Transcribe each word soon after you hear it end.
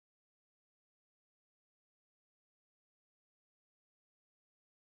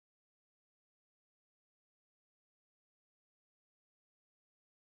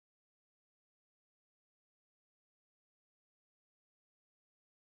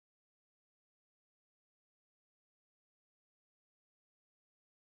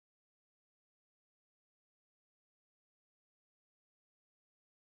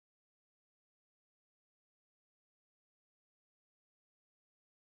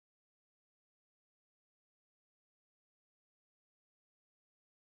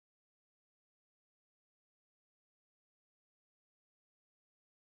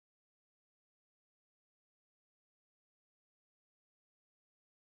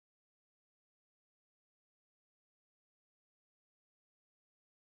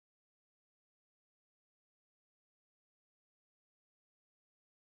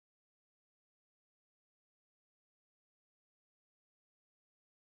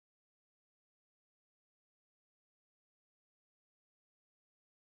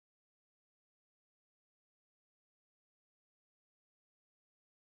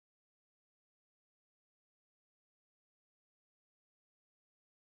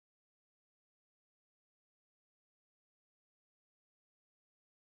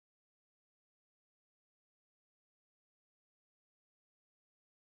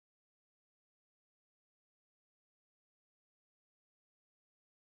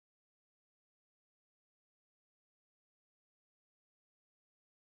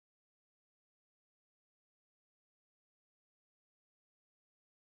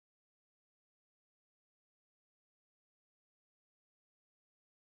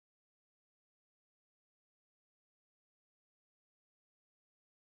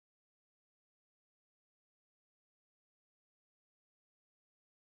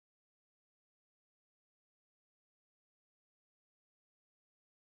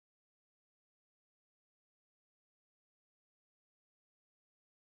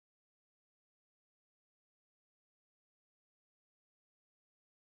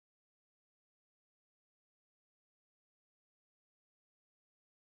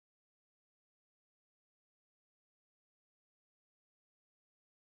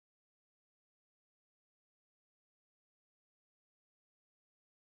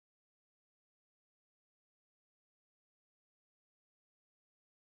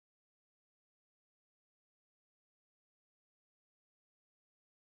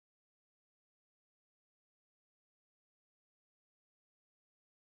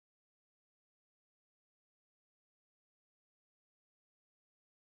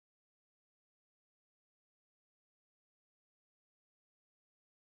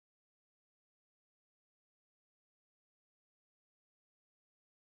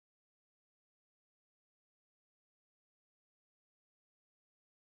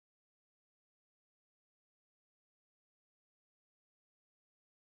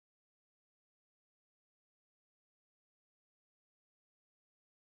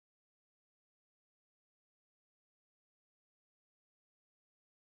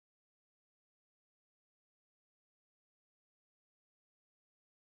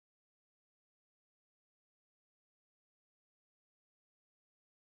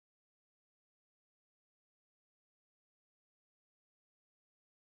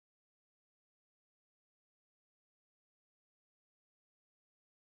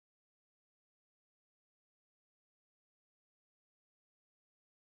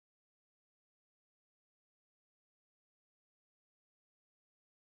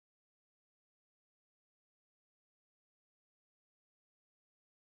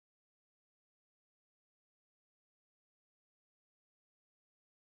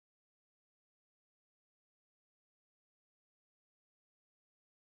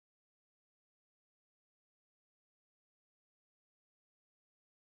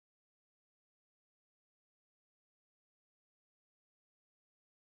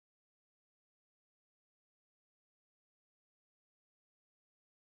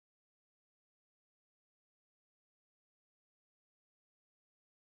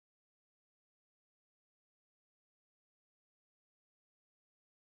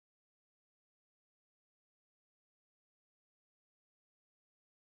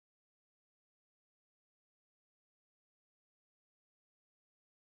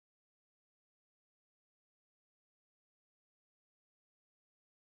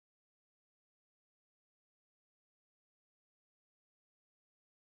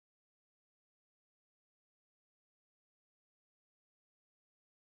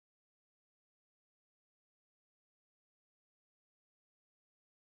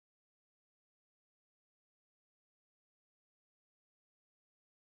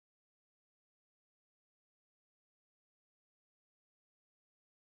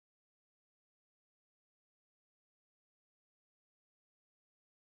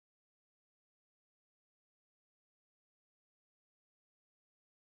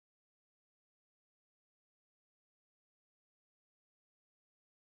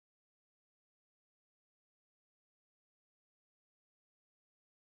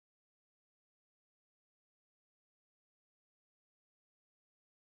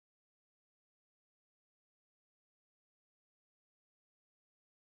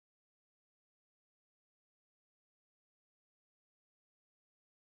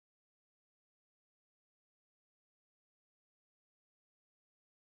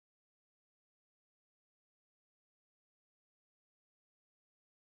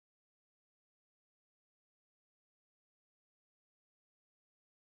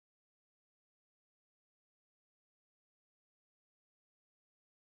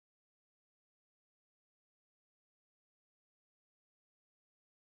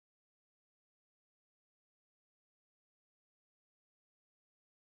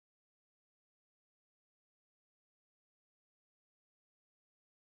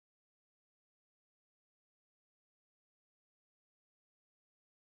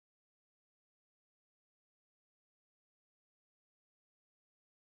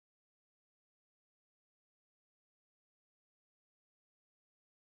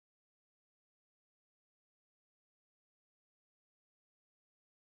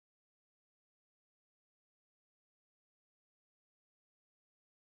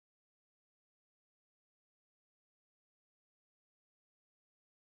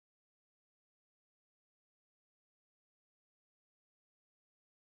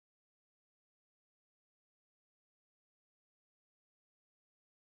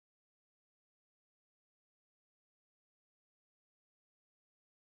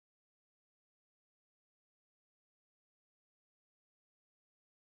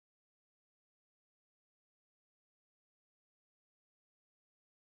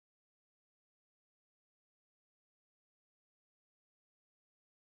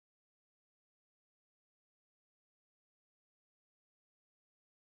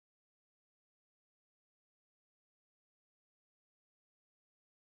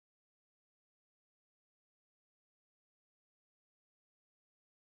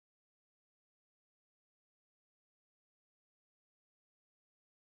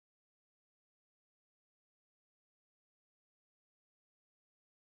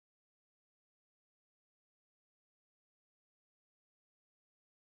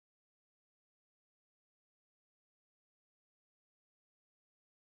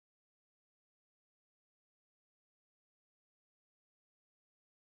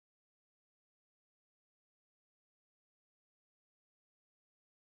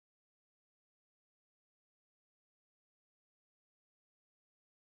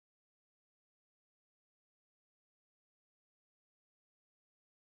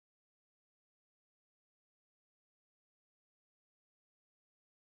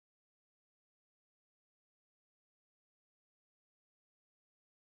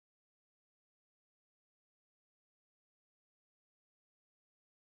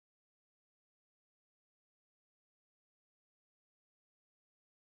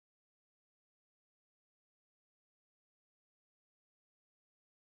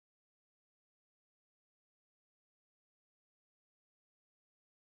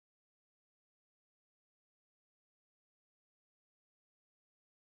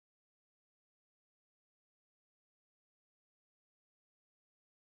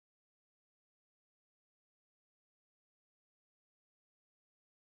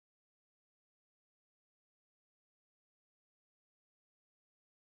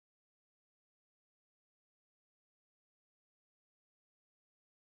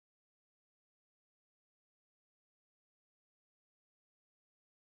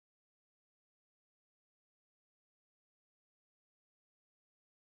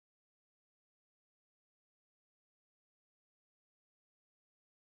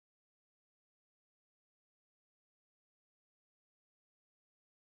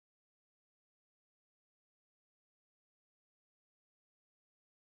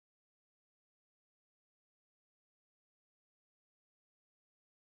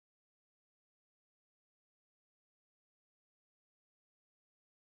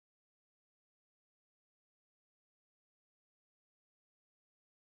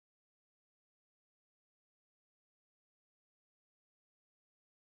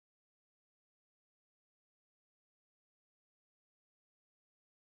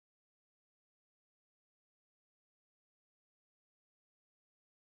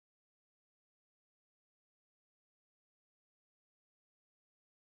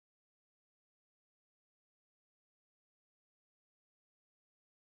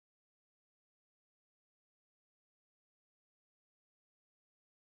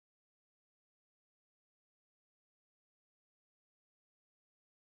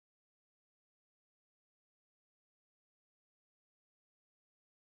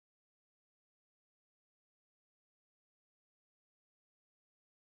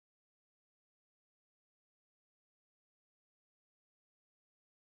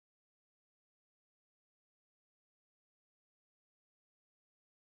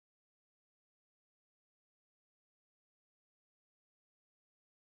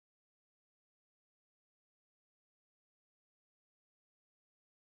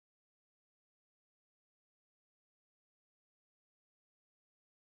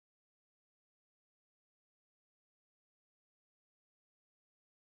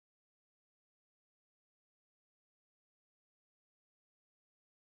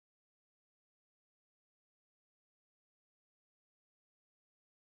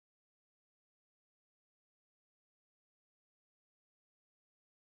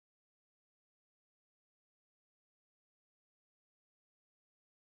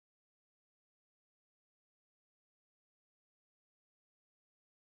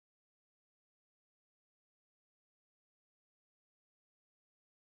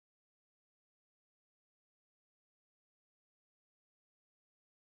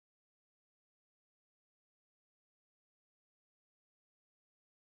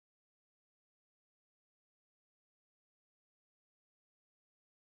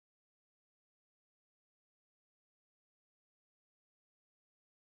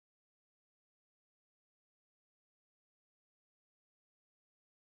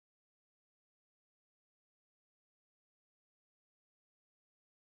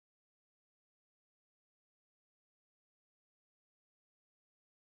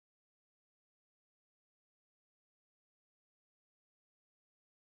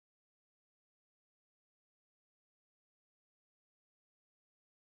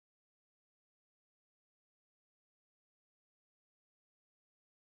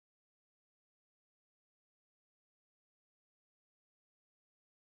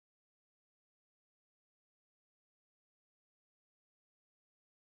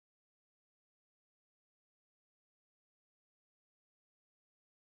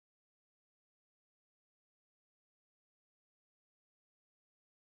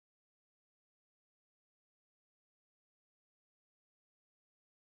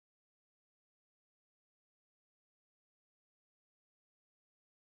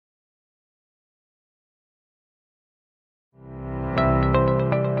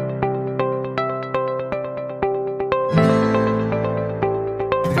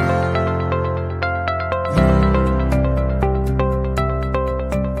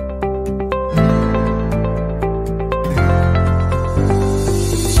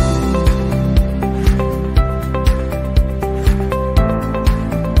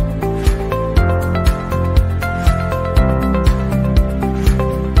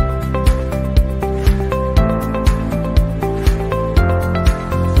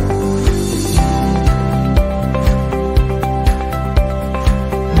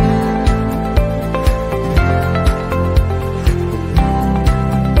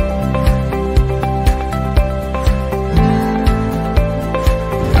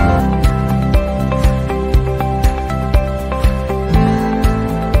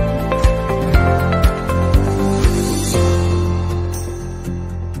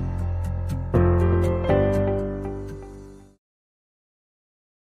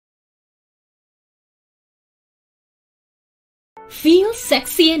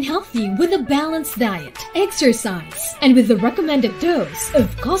sexy and healthy with a balanced diet, exercise, and with the recommended dose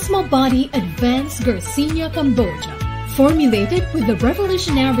of Cosmo Body Advanced Garcinia Cambogia, formulated with the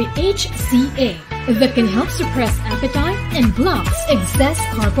revolutionary HCA that can help suppress appetite and blocks excess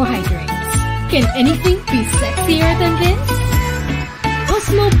carbohydrates. Can anything be sexier than this?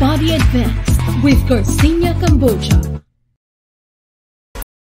 Cosmo Body Advanced with Garcinia Cambogia.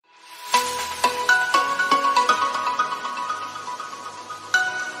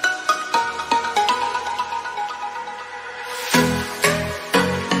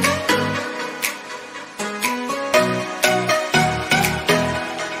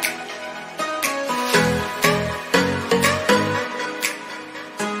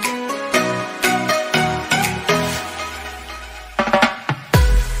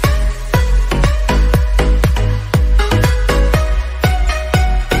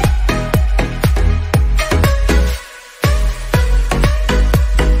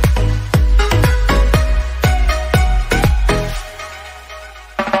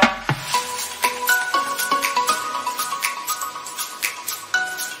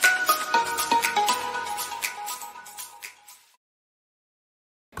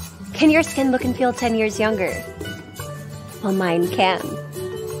 Can your skin look and feel 10 years younger? Well, mine can.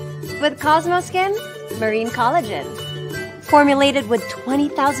 With Cosmo Skin Marine Collagen. Formulated with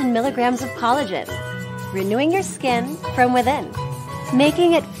 20,000 milligrams of collagen. Renewing your skin from within.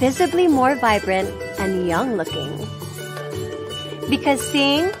 Making it visibly more vibrant and young looking. Because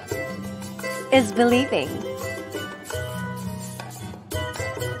seeing is believing.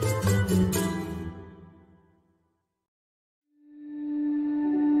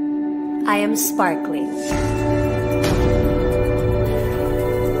 I am sparkling.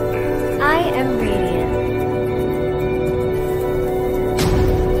 I am radiant.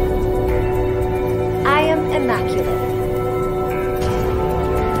 I am immaculate.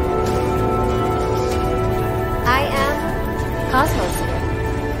 I am CosmoCee.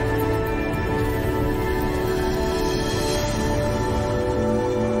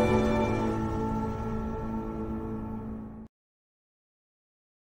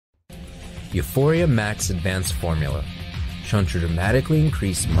 Euphoria Max Advanced Formula, shown to dramatically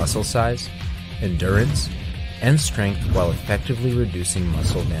increase muscle size, endurance, and strength while effectively reducing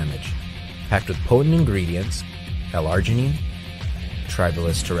muscle damage. Packed with potent ingredients, L-arginine,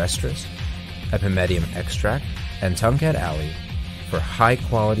 Tribulus terrestris, Epimedium extract, and Tungcat alii for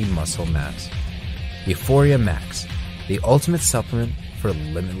high-quality muscle mass. Euphoria Max, the ultimate supplement for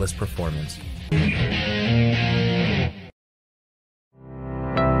limitless performance.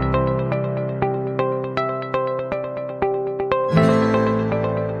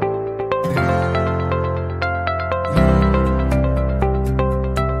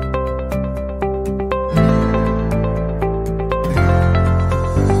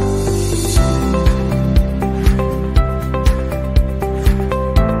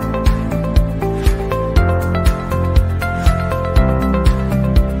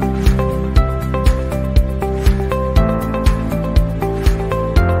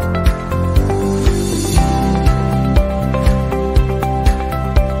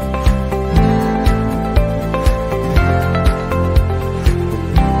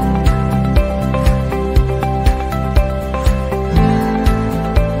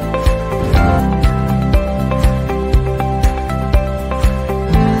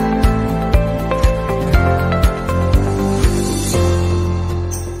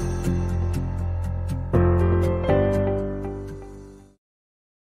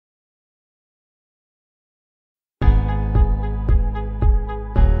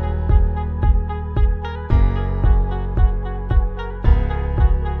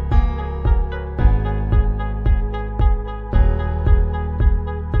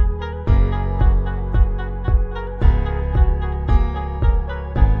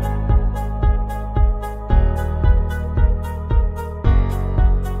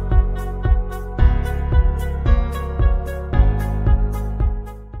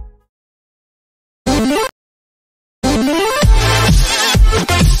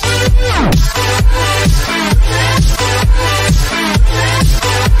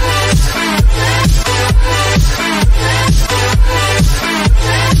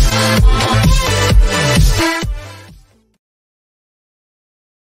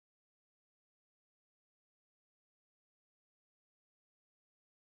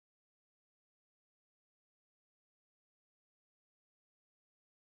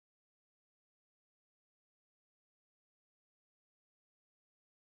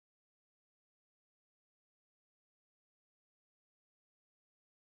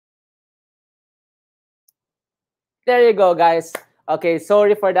 There you go, guys. Okay,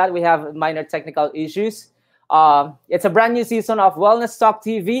 sorry for that. We have minor technical issues. It's a brand new season of Wellness Talk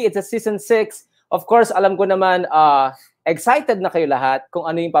TV. It's a season 6. Of course, alam ko naman, excited na kayo lahat kung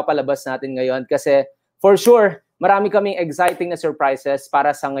ano yung papalabas natin ngayon kasi for sure, marami kaming exciting na surprises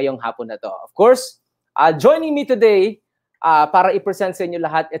para sa ngayong hapon na to. Of course, joining me today para i-present sa inyo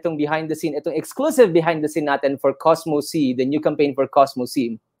lahat itong behind the scene, itong exclusive behind the scene natin for CosmoCee, the new campaign for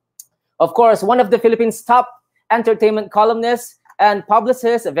CosmoCee. Of course, one of the Philippines' top entertainment columnists and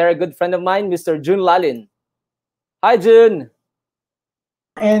publicist, a very good friend of mine, Mr. Jun Lalin. Hi, Jun!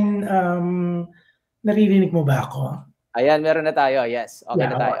 And naririnig mo ba ako? Ayan, meron na tayo. Yes, okay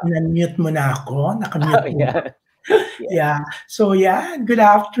na tayo. Nan-mute mo na ako. Nakamute mo. Yeah. So good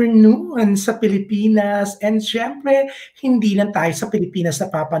afternoon sa Pilipinas. And syempre, hindi lang tayo sa Pilipinas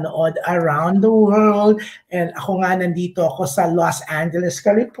na papanood around the world. And ako nga nandito ako sa Los Angeles,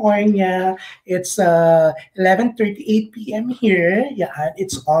 California. It's 11:38 p.m. here. Yeah,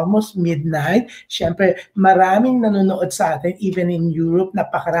 it's almost midnight. Syempre, maraming nanonood sa atin, even in Europe.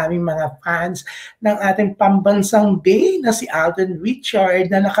 Napakaraming mga fans ng ating pambansang Bay na si Alden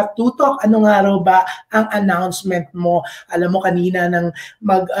Richard na nakatutok. Ano nga raw ba ang announcement mo? Alam mo kanina nang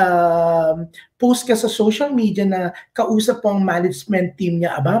post ka sa social media na kausap po ang management team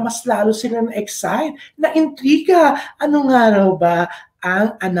niya, mas lalo sila na-excite, na-intriga. Ano nga raw ba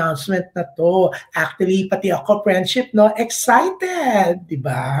ang announcement na to? Actually, pati ako, friendship, no? Excited, di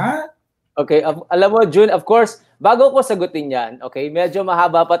ba? Okay, alam mo, Jun, of course, bago ko sagutin yan, okay, medyo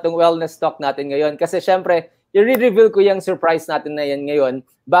mahaba pa tong wellness talk natin ngayon kasi syempre, i-reveal ko yung surprise natin na yan ngayon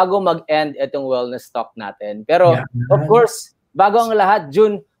bago mag-end itong wellness talk natin. Pero, of course, bago ang lahat,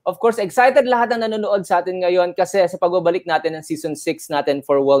 June, of course, excited lahat na nanonood sa atin ngayon kasi sa pagbabalik natin ng Season 6 natin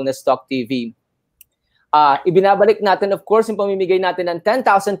for Wellness Talk TV. Ibinabalik natin, of course, yung pamimigay natin ng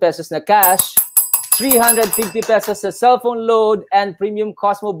 10,000 pesos na cash, 350 pesos sa cellphone load and premium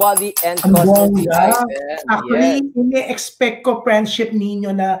Cosmo body and Cosmo Cee. Actually, ini-expect ko friendship ninyo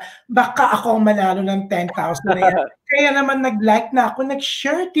na baka ako manalo ng 10,000 na yan. Kaya naman nag-like na ako,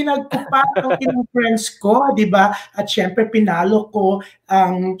 nag-share, tinag ko pa ang ilang friends ko, di ba? At syempre, pinalo ko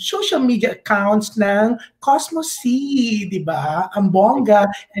ang social media accounts ng CosmoCee, di ba? Ang bongga.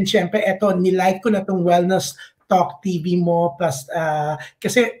 And syempre, eto, nilike ko na itong Wellness Talk TV mo plus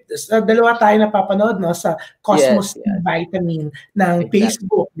kasi dalawa tayo napapanood no sa CosmoCee Vitamin ng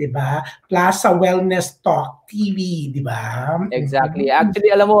Facebook, 'di ba? Plus sa Wellness Talk TV, 'di ba? Exactly. Actually,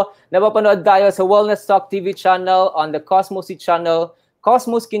 alam mo, napapanood tayo sa Wellness Talk TV channel, on the CosmoCee channel,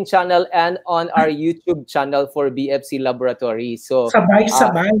 Cosmo Skin channel, and on our YouTube channel for BFC Laboratory. So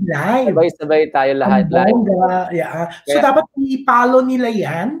sabay-sabay live. Sabay-sabay tayo lahat live. Yeah. So dapat i-follow nila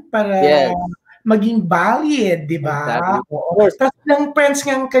 'yan para maging valid, di ba? Exactly. Tapos ng friends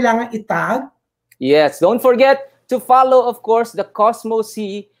nga kailangan itag. Yes, don't forget to follow, of course, the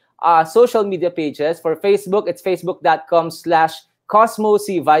CosmoCee social media pages. For Facebook, it's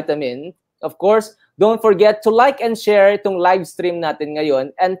facebook.com/CosmoCee Vitamin. Of course, don't forget to like and share itong live stream natin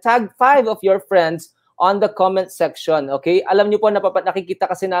ngayon and tag 5 of your friends on the comment section, okay? Alam niyo po, nakikita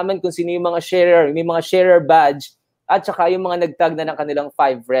kasi namin kung sino yung mga sharer, may mga sharer badge at saka yung mga nagtag na ng kanilang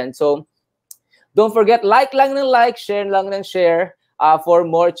 5 friends. So, don't forget, like lang ng like, share lang ng share for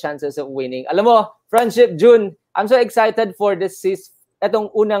more chances of winning. Alam mo, Friendship June, I'm so excited for this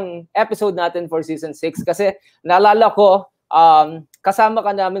etong unang episode natin for Season 6 kasi naalala ko, kasama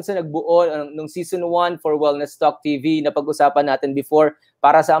ka namin sa nagbuo nung Season 1 for Wellness Talk TV na pag-usapan natin before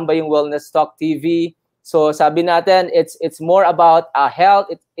para saan ba yung Wellness Talk TV. So sabi natin, it's more about health,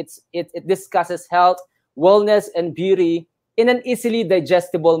 it discusses health, wellness, and beauty in an easily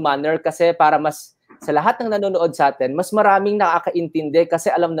digestible manner kasi para mas sa lahat ng nanonood sa atin, mas maraming nakakaintindi kasi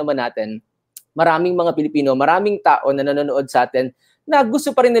alam naman natin, maraming mga Pilipino, maraming tao na nanonood sa atin na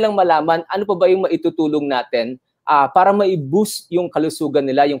gusto pa rin nilang malaman ano pa ba yung maitutulong natin para ma-boost yung kalusugan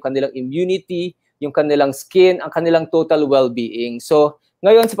nila, yung kanilang immunity, yung kanilang skin, ang kanilang total well-being. So,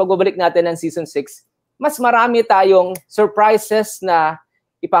 ngayon sa pagbabalik natin ng Season 6, mas marami tayong surprises na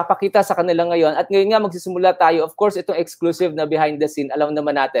ipapakita sa kanila ngayon. At ngayon nga magsisimula tayo. Of course, itong exclusive na behind the scene, alam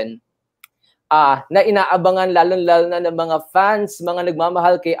naman natin, na inaabangan lalo-lalo na ng mga fans, mga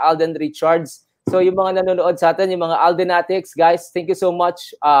nagmamahal kay Alden Richards. So yung mga nanonood sa atin, yung mga Aldenatics, guys, thank you so much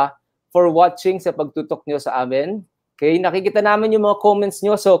for watching sa pagtutok nyo sa amin. Okay, nakikita namin yung mga comments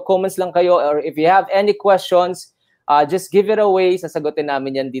nyo. So comments lang kayo, or if you have any questions, just give it away. Sasagutin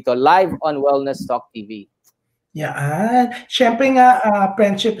namin yan dito live on Wellness Talk TV. Yan. Siyempre nga,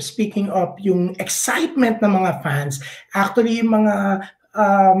 friendship, speaking of yung excitement ng mga fans, actually yung mga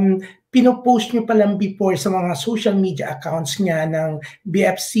pinopost nyo pa lang before sa mga social media accounts niya ng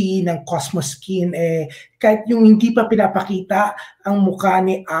BFC, ng Cosmo Skin, kahit yung hindi pa pinapakita ang mukha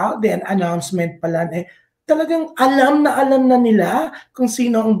ni Alden, announcement pa lang, talagang alam na nila kung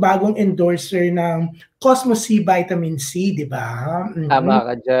sino ang bagong endorser ng Cosmo Cee Vitamin C, di ba?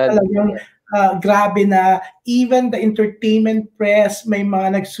 Tama ka dyan. Talagang grabe na even the entertainment press may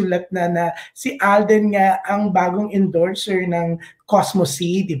mga nagsulat na si Alden nga ang bagong endorser ng Cosmo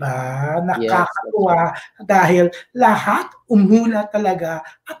Cee, di ba? Nakakatuwa dahil lahat umula talaga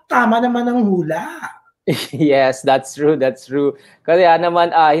at tama naman ang hula. Yes, that's true, that's true. Kaya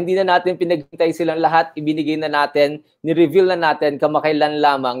naman, hindi na natin pinaghintay silang lahat, ibinigay na natin, ni-reveal na natin kamakailan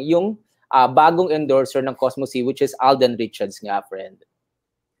lamang yung bagong endorser ng Cosmo Cee, which is Alden Richards nga, friend.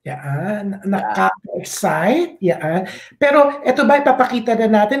 Yan, nakaka-excite. Yan. Pero ito ba ipapakita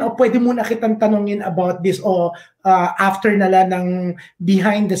na natin o pwede muna kitang tanungin about this o after nala ng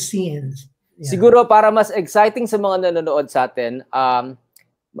behind the scenes? Yan. Siguro para mas exciting sa mga nanonood sa atin,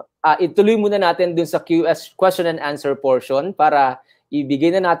 ituloy muna natin dun sa question and answer portion para ibigay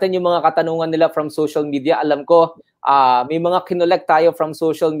na natin yung mga katanungan nila from social media. Alam ko, may mga kinolect tayo from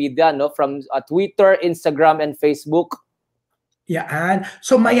social media, no? From Twitter, Instagram, and Facebook. Yan.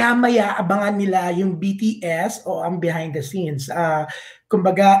 So maya-maya abangan nila yung BTS o ang behind the scenes.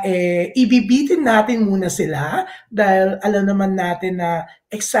 Kumbaga, ibibitin natin muna sila dahil alam naman natin na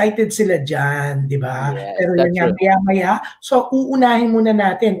excited sila dyan, di ba? Yes, pero yun nga, maya-maya. So, uunahin muna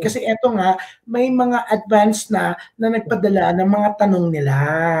natin. Kasi eto nga, may mga advance na nagpadala ng mga tanong nila.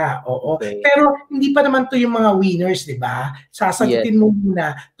 Oo. Okay. Pero hindi pa naman to yung mga winners, di ba? Sasagutin mo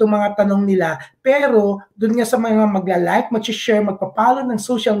muna itong mga tanong nila. Pero, dun nga sa mga magla-like, mag-share, magpapalo ng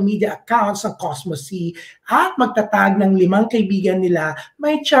social media accounts ng Cosmo Cee at magtatag ng 5 kaibigan nila,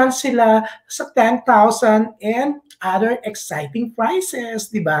 may chance sila sa 10,000 and other exciting prizes,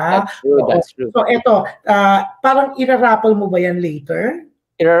 di ba? That's true, that's true. So ito, parang ira-raffle mo ba yan later?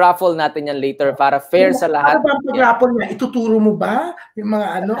 Ira-raffle natin yan later para fair sa lahat. Ano ba ang pag-raffle niya? Ituturo mo ba? Yung mga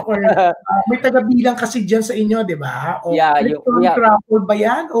ano? Or may taga-bilang kasi dyan sa inyo, di ba? O electronic raffle ba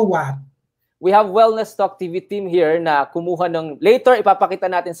yan o what? We have Wellness Talk TV team here na kumuha ng, later ipapakita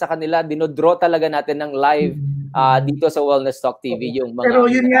natin sa kanila, dinodraw talaga natin ng live dito sa Wellness Talk TV. Yung mga, pero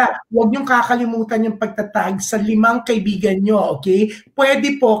yun nga, huwag niyong kakalimutan yung pagtatag sa 5 kaibigan nyo, okay?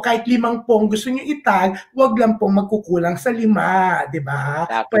 Pwede po, kahit 5 pong gusto nyo itag, huwag lang pong magkukulang sa 5, di ba?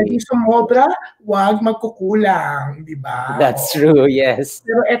 Exactly. Pwede sumobra, huwag magkukulang, di ba? That's true, yes.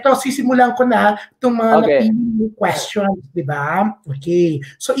 Pero eto, sisimulan ko na itong mga napili questions, di ba? Okay.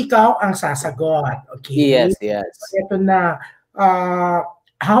 So, ikaw ang sasagot. Okay? Yes, yes. So, ito na.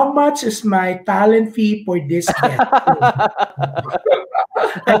 How much is my talent fee for this guest?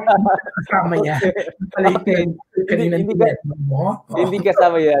 Kasama yan. Okay. Hindi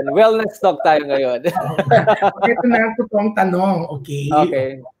kasama yan. Wellness talk tayo ngayon. Ito na ito pong tanong. Okay.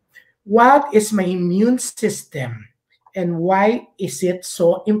 What is my immune system? And why is it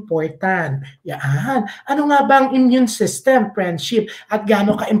so important? Yan. Ano nga ba ang immune system, friendship? At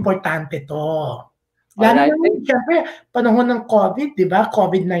gaano ka-importante to? Lalo naman, siyempre, panahon ng COVID, di ba?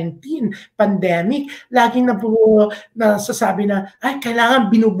 COVID-19, pandemic, laging nasasabi na, ay,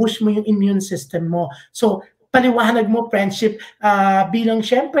 kailangan binuboost mo yung immune system mo. So, paliwanag mo, friendship, bilang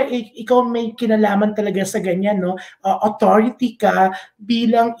siyempre, ikaw may kinalaman talaga sa ganyan, no? Authority ka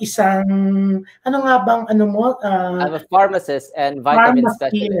bilang isang, ano nga bang, ano mo? I'm a pharmacist and vitamin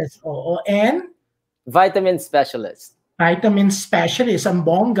specialist. Oo, and? Vitamin specialist. Vitamin specialist, ang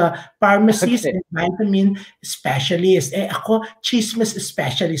bongga, pharmacist and vitamin specialist. Ako, chismis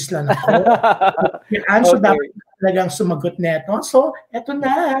specialist lang ako. So, dapat talagang sumagot neto. So, eto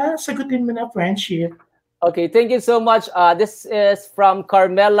na, sagutin mo na, friendship. Okay, thank you so much. This is from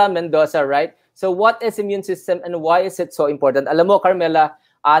Carmela Mendoza, right? So, what is immune system and why is it so important? Alam mo, Carmela,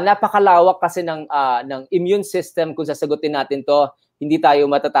 napakalawak kasi ng immune system. Kung sasagutin natin to, hindi tayo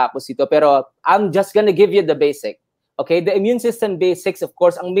matatapos ito. Pero, I'm just gonna give you the basic. Okay, the immune system basics, of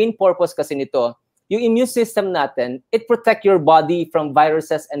course, ang main purpose kasi nito, yung immune system natin, it protect your body from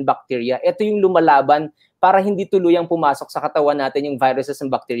viruses and bacteria. Ito yung lumalaban para hindi tuluyang pumasok sa katawan natin yung viruses and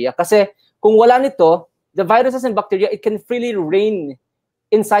bacteria. Kasi kung wala nito, the viruses and bacteria, it can freely reign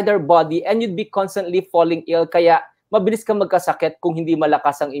inside our body and you'd be constantly falling ill. Kaya mabilis kang magkasakit kung hindi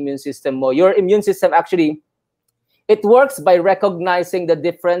malakas ang immune system mo. Your immune system actually, it works by recognizing the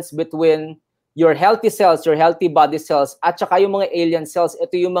difference between your healthy cells, your healthy body cells, at saka yung mga alien cells,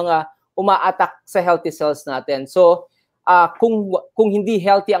 ito yung mga uma-attack sa healthy cells natin. So, kung hindi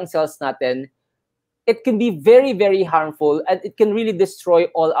healthy ang cells natin, it can be very, very harmful and it can really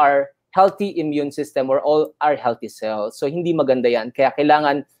destroy all our healthy immune system or all our healthy cells. So, hindi maganda yan. Kaya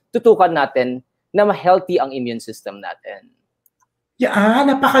kailangan tutukan natin na ma-healthy ang immune system natin. Yeah,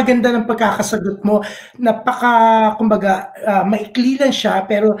 napakaganda ng pagkakasagot mo. Kumbaga, maikli lang siya,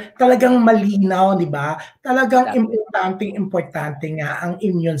 pero talagang malinaw, di ba? Talagang importante nga ang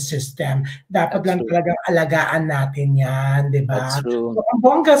immune system. Dapat lang talagang alagaan natin yan, di ba? That's true. So, ang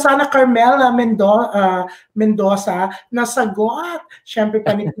bongga, sana Carmela Mendoza, nasagot. Siyempre,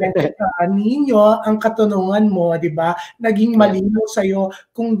 ninyo ang katanungan mo, di ba? Naging malinaw sa'yo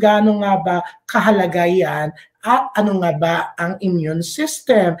kung gaano nga ba kahalaga yan at ano nga ba ang immune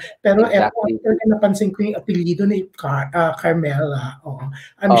system. Pero napansin ko yung apelyido ni Carmela.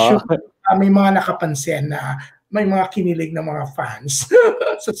 I'm sure may mga nakapansin na may mga kinilig na mga fans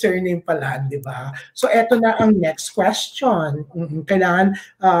sa surname pala, di ba? So eto na ang next question. Kailangan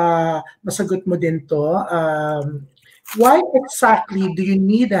masagot mo din to. Why exactly do you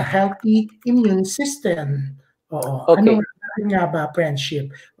need a healthy immune system? Okay. Ano nga ba, friendship?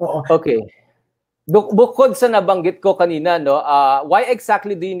 Okay. Bukod sa nabanggit ko kanina, no, why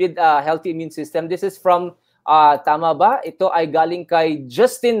exactly do you need a healthy immune system? This is from, tama ba? Ito ay galing kay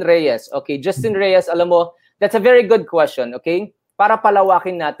Justin Reyes. Okay, Justin Reyes, alam mo, that's a very good question, okay? Para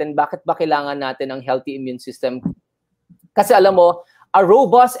palawakin natin, bakit ba kailangan natin ng healthy immune system? Kasi alam mo, a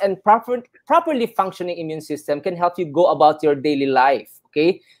robust and properly functioning immune system can help you go about your daily life,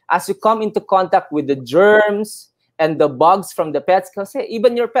 okay? As you come into contact with the germs and the bugs from the pets, kasi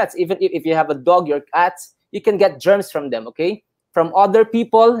even your pets, even if you have a dog, your cats, you can get germs from them, okay? From other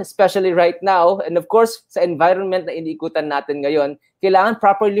people, especially right now, and of course, sa environment na iniikutan natin ngayon, kailangan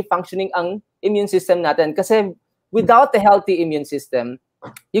properly functioning ang immune system natin. Kasi without a healthy immune system,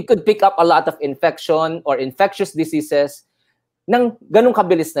 you could pick up a lot of infection or infectious diseases ng ganung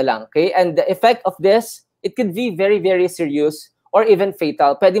kabilis na lang, okay? And the effect of this, it could be very, very serious or even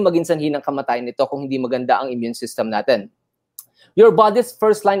fatal. Pwedeng maging sanhi ng kamatayan nito kung hindi maganda ang immune system natin. Your body's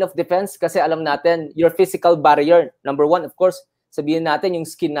first line of defense, kasi alam natin, your physical barrier. Number one, of course, sabihin natin yung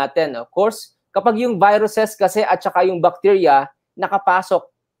skin natin. Of course, kapag yung viruses kasi at saka yung bacteria nakapasok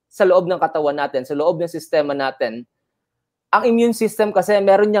sa loob ng katawan natin, sa loob ng sistema natin, ang immune system kasi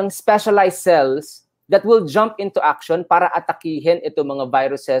meron niyang specialized cells that will jump into action para atakihin itong mga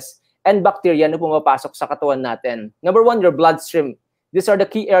viruses and bacteria na pumapasok sa katawan natin. Number one, your bloodstream. These are the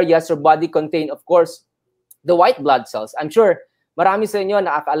key areas your body contain, of course, the white blood cells. I'm sure marami sa inyo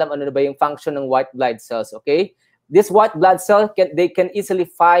nakakaalam ano na ba yung function ng white blood cells, okay? This white blood cell, they can easily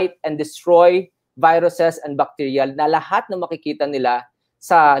fight and destroy viruses and bacteria na lahat na makikita nila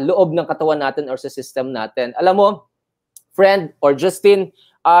sa loob ng katawan natin or sa system natin. Alam mo, friend or Justin,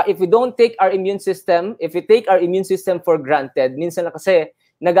 if we don't take our immune system, if we take our immune system for granted, minsan na kasi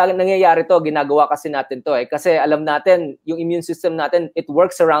nangyayari to, ginagawa kasi natin to kasi alam natin, yung immune system natin, it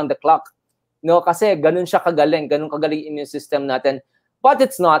works around the clock. No, kasi ganun siya kagaling, ganun kagaling immune system natin. But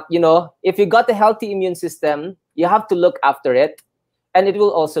it's not, you know, if you got a healthy immune system, you have to look after it and it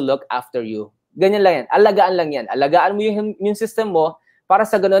will also look after you. Ganyan lang yan, alagaan lang yan. Alagaan mo yung immune system mo para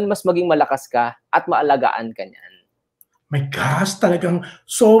sa ganun mas maging malakas ka at maalagaan ka niyan. My gosh, talagang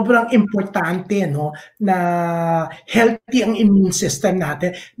sobrang importante, no, na healthy ang immune system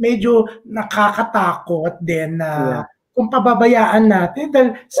natin. Medyo nakakatakot din na kung pababayaan natin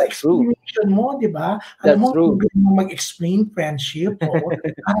dahil sa explanation mo, di ba? Alam mo, kung mag-explain friendship,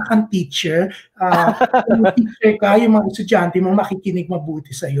 parang kang teacher. Kung teacher ka, yung mga estudyante mo makikinig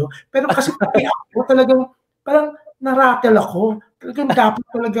mabuti sa'yo. Pero kasi pati ako talagang parang narattle ako. Talagang dapat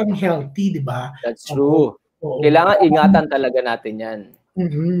talagang healthy, di ba? That's true. Kailangan ingatan talaga natin yan.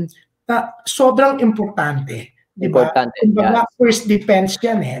 Sobrang importante. Diba? Kumbaga, first defense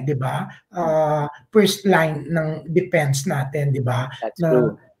yan di ba? First line ng defense natin, di ba? That's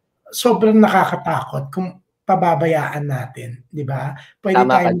true. Sobrang nakakatakot kung pababayaan natin, di ba? Pwede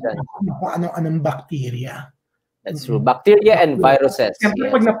tayong kung anong bacteria. That's true. Bacteria and viruses. Siyempre,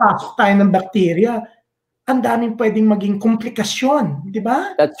 pag napasok tayo ng bacteria, ang daming pwedeng maging komplikasyon, di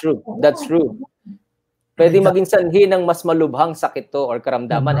ba? That's true. That's true. Pwede maging sanhi ng mas malubhang sakit to or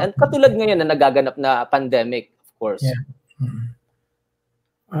karamdaman. And katulad ngayon na nagaganap na pandemic, of course. Yeah.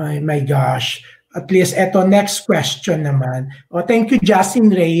 Ay, my gosh. At least, eto, next question naman. Thank you,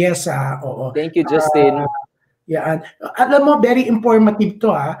 Justin Reyes. Thank you, Justin. Yan. Alam mo, very informative to.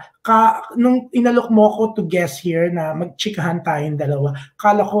 Nung inalok mo ko to guest here na magchikahan tayong dalawa,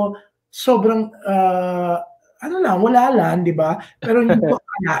 kala ko sobrang, wala lang, di ba? Pero hindi ko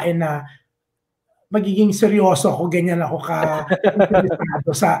kalain na magiging seryoso ako, ganyan ako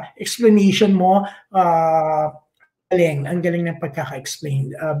ka-interesado sa explanation mo. Ang galing ng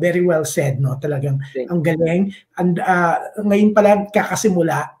pagkaka-explain. Very well said, no? Talagang ang galing. And ngayon pala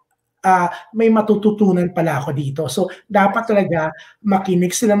kakasimula, may matututunan pala ako dito. So, dapat talaga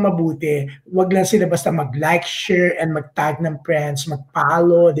makinig sila mabuti. Wag lang sila basta mag-like, share, and mag-tag ng friends,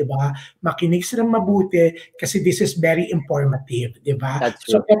 mag-follow, di ba? Makinig sila mabuti kasi this is very informative, di ba?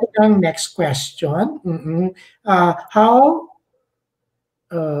 So, ito ang next question.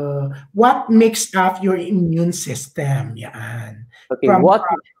 What makes up your immune system? Yan. Okay, From what?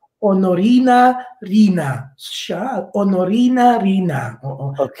 Honorina Rina. Siya, Honorina Rina. Oo.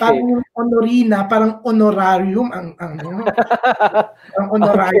 Okay. Parang Honorina, parang honorarium ang ang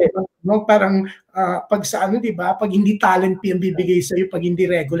honorarium. Okay. No? Parang pag sa ano, di ba? Pag hindi talent fee ang bibigay sa'yo, pag hindi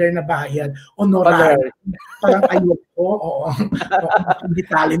regular na bayad, honorarium. Parang ayoko, oo. Hindi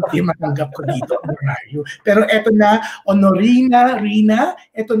talent fee matanggap ko dito, honorarium. Pero eto na, Honorina Rina,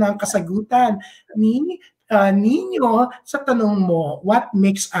 eto na ang kasagutan ni Nino sa tanong mo, what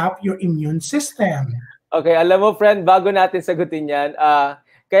makes up your immune system? Okay, alam mo friend, bago natin sagutin yan,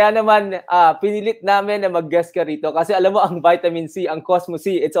 kaya naman pinilit namin na mag-guest ka rito kasi alam mo ang vitamin C, ang Cosmo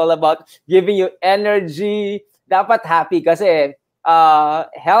Cee, it's all about giving you energy. Dapat happy kasi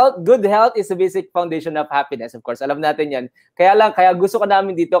good health is the basic foundation of happiness. Of course, alam natin yan. Kaya gusto ko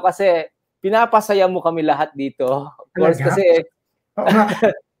namin dito kasi pinapasaya mo kami lahat dito. Of course, kasi...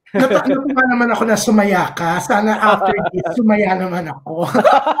 Natuwa naman ako na sumaya ka. Sana after this, sumaya naman ako.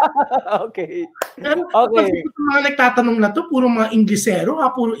 Okay. Pero kasi mga nagtatanong na to, puro mga Inglesero,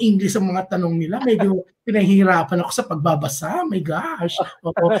 puro English ang mga tanong nila. Medyo pinahihirapan ako sa pagbabasa. My gosh.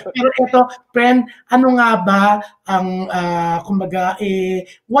 Pero ito, friend, ano nga ba ang, kumbaga,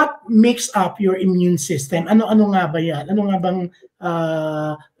 what makes up your immune system? Ano nga ba yan? Ano nga bang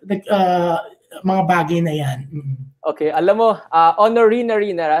mga bagay na yan? Okay, alam mo, Honorina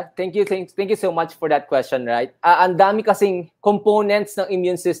Rina, thank you so much for that question, right? Ang dami kasing components ng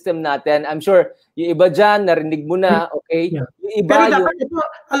immune system natin. I'm sure yung iba dyan, narinig mo na, okay? Yeah. Yung iba, pero dapat ito,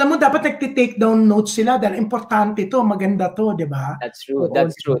 alam mo, dapat nagti-take down notes sila dahil importante ito, maganda to, di ba? That's true,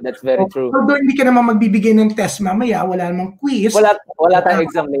 that's true, that's very true. Although hindi ka naman magbibigay ng test mamaya, wala namang quiz. Wala tayong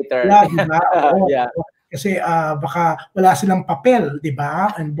exam later. Yeah, di ba? Yeah. Kasi baka wala silang papel, di ba?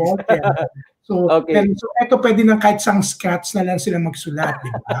 And ballpen. So, okay. So ito pwede na kahit sang scratch na lang sila magsulat, di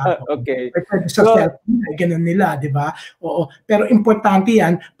ba? Okay. Pwede sa cellphone, ganun nila, di ba? Oo. Pero importante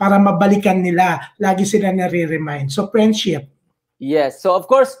yan para mabalikan nila. Lagi sila nare-remind. So, friendship. Yes. So, of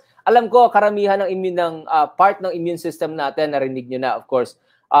course, alam ko, karamihan ng part ng immune system natin, narinig nyo na, of course.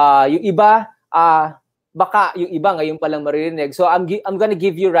 Yung iba, baka yung iba ngayon palang maririnig. So, I'm gonna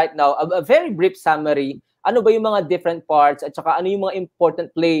give you right now a very brief summary. Ano ba yung mga different parts at saka ano yung mga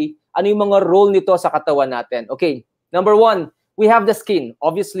important play, ano yung mga role nito sa katawan natin. Okay, number 1, we have the skin.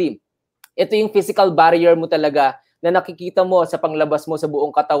 Obviously, ito yung physical barrier mo talaga na nakikita mo sa panglabas mo sa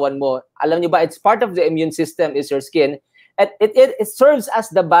buong katawan mo. Alam niyo ba, it's part of the immune system is your skin. At it serves as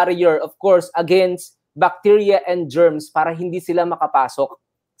the barrier, of course, against bacteria and germs para hindi sila makapasok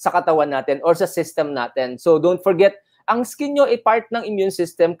sa katawan natin or sa system natin. So don't forget, ang skin nyo ay part ng immune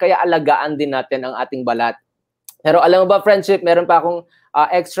system, kaya alagaan din natin ang ating balat. Pero alam mo ba, friendship, meron pa akong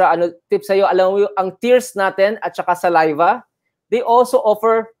extra tip sa'yo. Alam mo ang tears natin at saka saliva, they also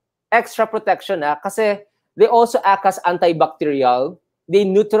offer extra protection kasi they also act as antibacterial. They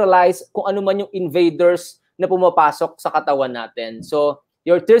neutralize kung ano man yung invaders na pumapasok sa katawan natin. So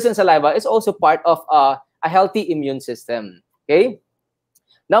your tears and saliva is also part of a healthy immune system. Okay?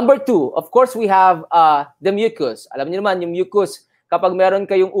 Number 2, of course, we have the mucus. Alam niyo naman, yung mucus, kapag meron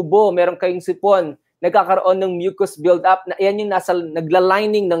kayong ubo, meron kayong sipon, nagkakaroon ng mucus build-up, na yan yung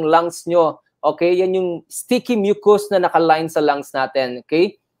nagla-lining ng lungs nyo. Okay? Yan yung sticky mucus na nakaline sa lungs natin.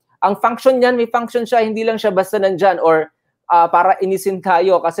 Okay? Ang function niyan, may function siya, hindi lang siya basta nandyan or para inisin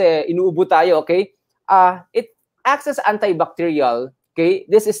tayo kasi inuubo tayo. Okay? It acts as antibacterial. Okay?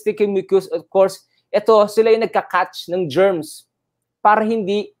 This is sticky mucus, of course, ito, sila yung nagka-catch ng germs para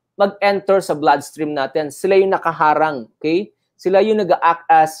hindi mag-enter sa bloodstream natin. Sila yung nakaharang, okay? Sila yung nag-act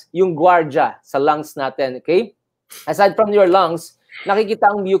as yung guardia sa lungs natin, okay? Aside from your lungs, nakikita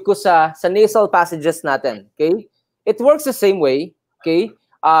ang mucus sa nasal passages natin, okay? It works the same way, okay?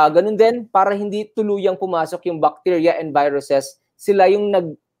 Ganun din, para hindi tuluyang pumasok yung bacteria and viruses, sila yung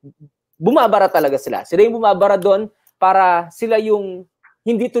bumabara talaga sila. Sila yung bumabara doon para sila yung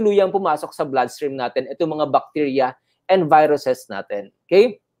hindi tuluyang pumasok sa bloodstream natin, itong mga bacteria and viruses natin.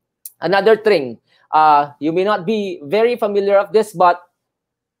 Okay? Another thing, you may not be very familiar of this, but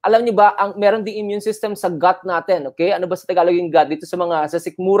alam niyo ba, meron ding immune system sa gut natin. Okay? Ano ba sa Tagalog yung gut? Dito sa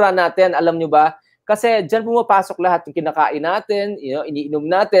sikmura natin, alam niyo ba? Kasi dyan pumapasok lahat yung kinakain natin, iniinom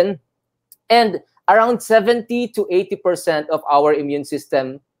natin. And around 70 to 80% of our immune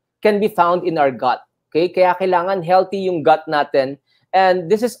system can be found in our gut. Okay? Kaya kailangan healthy yung gut natin.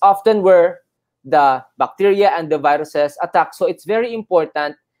 And this is often where the bacteria and the viruses attack. So it's very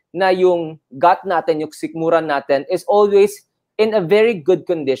important na yung gut natin, yung sikmuran natin is always in a very good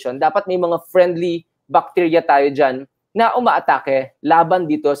condition. Dapat may mga friendly bacteria tayo dyan na umaatake laban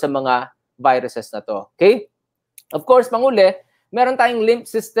dito sa mga viruses na to. Okay? Of course, panguli, meron tayong lymph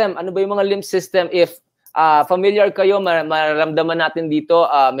system. Ano ba yung mga lymph system? If familiar kayo, maramdaman natin dito,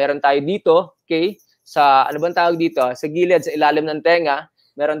 meron tayo dito, okay? Sa, ano bang tawag dito? Sa gilid, sa ilalim ng tenga,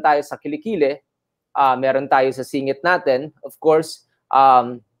 meron tayo sa kilikili, meron tayo sa singit natin. Of course,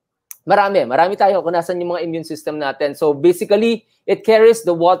 marami tayo kung nasan yung mga immune system natin. So basically, it carries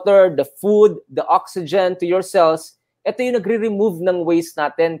the water, the food, the oxygen to your cells. Ito yung nagre-remove ng waste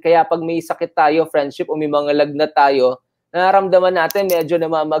natin. Kaya pag may sakit tayo, friendship, o may mga lagnat tayo, nararamdaman natin medyo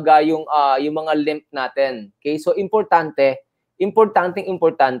namamaga yung mga lymph natin. Okay? So importante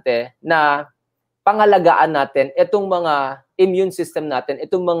na pangalagaan natin itong mga immune system natin,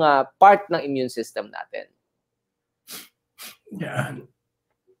 itong mga part ng immune system natin. Yan.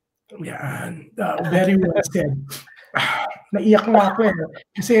 Very well said. Naiyak nga ako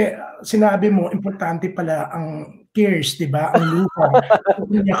kasi sinabi mo, importante pala ang tears, di ba? Ang luha.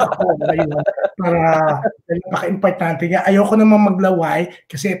 Naiyak ako ngayon para napaka-importante niya. Ayoko naman maglaway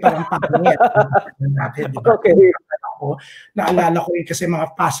kasi parang pangit natin, di ba? Okay. Naalala ko kasi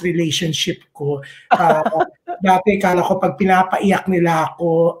mga past relationship ko. Dati kala ko pag pinapaiyak nila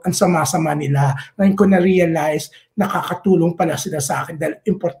ako, ang sama-sama nila. Ngayon ko na-realize, nakakatulong pala sila sa akin dahil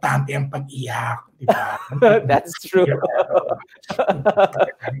importante ang pag-iyak. Diba? That's true.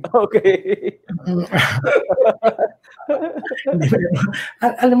 Okay.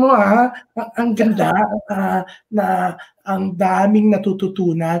 Alam mo ang ganda na ang daming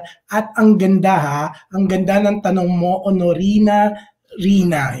natututunan at ang ganda ng tanong mo, Honorina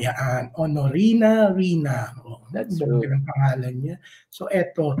Rina. Yan. Honorina Rina. That's true. Ang pangalan niya. So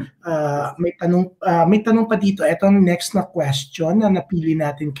eto, may tanong pa dito. Ito ang next na question na napili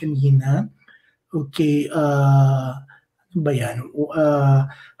natin kanina. Okay, ano ba yan?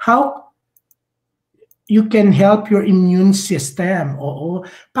 How you can help your immune system? Oo.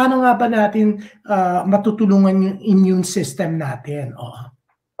 Paano nga ba natin matutulungan yung immune system natin? Oo.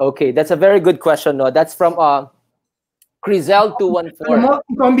 Okay, that's a very good question. No? That's from Crizel214. Alam mo,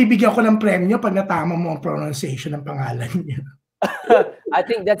 ikaw ang bibigyan ko ng premyo pag natama mo ang pronunciation ng pangalan niya. I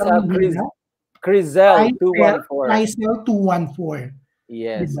think that's Crizel214. Crizel214.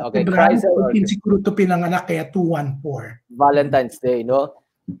 Yes, diba? okay. Siguro ito pinanganak kaya 214. Valentine's Day, no?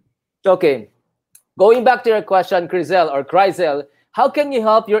 Okay. Going back to your question, Crizel, how can you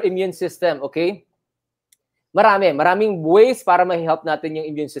help your immune system, okay? Maraming ways para ma-help natin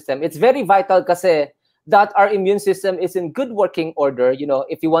yung immune system. It's very vital kasi that our immune system is in good working order. You know,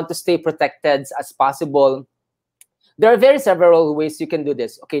 if you want to stay protected as possible, there are several ways you can do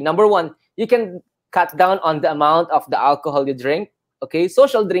this. Okay, number one, you can cut down on the amount of the alcohol you drink. Okay,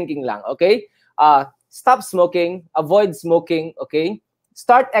 social drinking lang, okay? Stop smoking, avoid smoking, okay?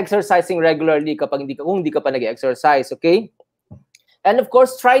 Start exercising regularly kung hindi ka pa nag-exercise, okay? And of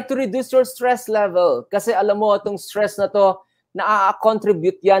course, try to reduce your stress level. Kasi alam mo, itong stress na to,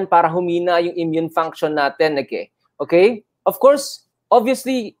 na-contribute yan para humina yung immune function natin, okay? Okay? Of course,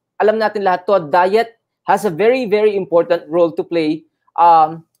 obviously, alam natin lahat to, diet has a very important role to play.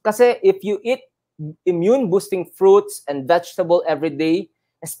 Kasi if you eat immune-boosting fruits and vegetable every day,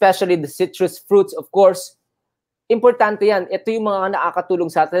 especially the citrus fruits, of course, importante yan. Ito yung mga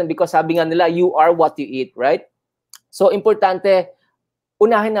nakakatulong sa atin because sabi nga nila, you are what you eat, right? So, importante,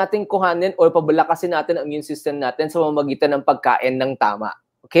 unahin natin kuhanin or pabalakasin natin ang immune system natin sa pamamagitan ng pagkain ng tama.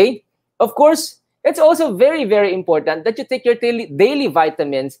 Okay? Of course, it's also very important that you take your daily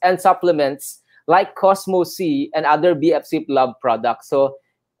vitamins and supplements like Cosmo Cee and other BFC Love products. So,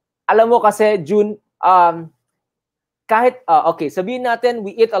 alam mo kasi, June, okay, sabihin natin,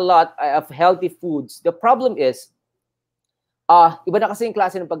 we eat a lot of healthy foods. The problem is, iba na kasi yung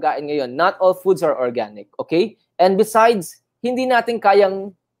klase ng pagkain ngayon. Not all foods are organic, okay? And besides, hindi natin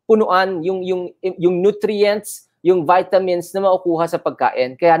kayang punuan yung nutrients, yung vitamins na makukuha sa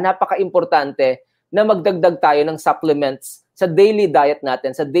pagkain. Kaya napaka-importante na magdagdag tayo ng supplements sa daily diet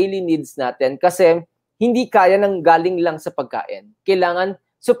natin, sa daily needs natin. Kasi hindi kaya ng galing lang sa pagkain. Kailangan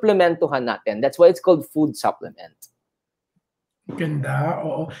supplementuhan natin. That's why it's called food supplement. Ganda,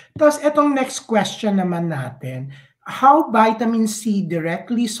 oo. Tapos itong next question naman natin, how vitamin C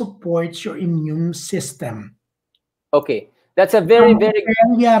directly supports your immune system? Okay. That's a very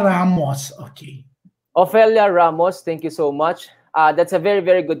Ophelia Ramos. Okay. Ophelia Ramos, thank you so much. That's a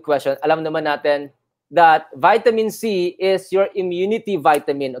very good question. Alam naman natin that vitamin C is your immunity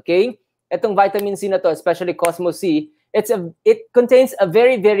vitamin, okay? Itong vitamin C na to, especially Cosmo Cee, it contains a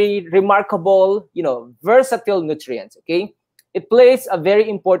very, very remarkable, versatile nutrients, okay? It plays a very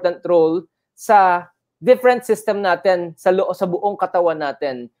important role sa different system natin, sa buong katawan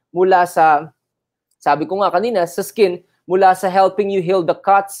natin, mula sa, sabi ko nga kanina, sa skin, mula sa helping you heal the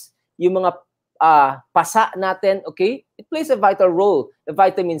cuts, yung mga pasa natin, okay? It plays a vital role, the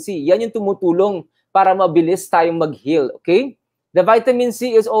vitamin C. Yan yung tumutulong para mabilis tayong mag-heal, okay? The vitamin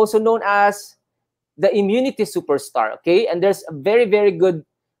C is also known as the immunity superstar, okay? And there's a very, very good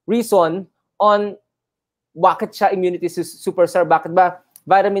reason on bakit siya immunity superstar. Bakit ba?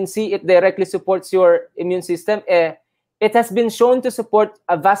 Vitamin C, it directly supports your immune system. It has been shown to support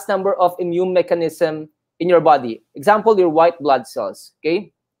a vast number of immune mechanism in your body. Example, your white blood cells, okay?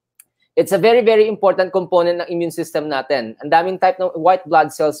 It's a very, very important component ng immune system natin. Ang daming type ng white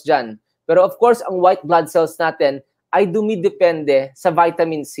blood cells dyan. Pero of course, ang white blood cells natin ay dumidepende sa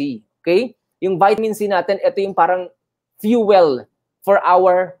vitamin C, okay? Yung vitamin C natin, ito yung parang fuel for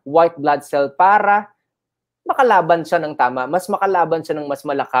our white blood cell para makalaban siya ng tama, mas makalaban siya ng mas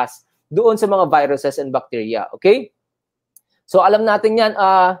malakas doon sa mga viruses and bacteria, okay? So alam natin yan,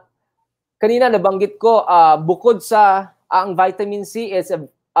 kanina nabanggit ko, bukod sa ang vitamin C is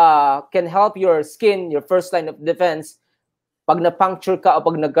can help your skin, your first line of defense, pag na-puncture ka o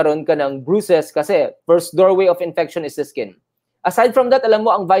pag nagkaroon ka ng bruises, kasi first doorway of infection is the skin. Aside from that, alam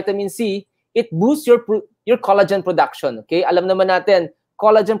mo, ang vitamin C, it boosts your collagen production, okay? Alam naman natin,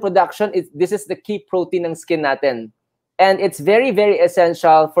 collagen production, this is the key protein ng skin natin. And it's very, very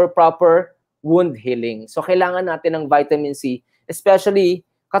essential for proper wound healing. So, kailangan natin ng vitamin C, especially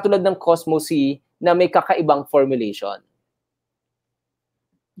katulad ng CosmoCee na may kakaibang formulation.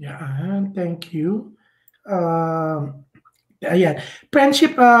 Yeah, thank you. Ayan.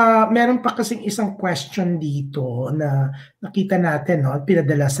 Friendship, meron pa kasing isang question dito na nakita natin, no?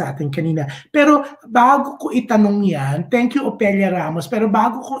 Pinadala sa atin kanina. Pero bago ko itanong yan, thank you Opelia Ramos, pero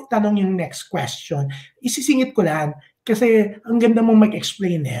bago ko itanong yung next question, isisingit ko lang, kasi ang ganda mong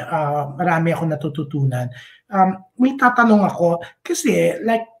mag-explain eh. Marami akong natututunan. May tatanong ako, kasi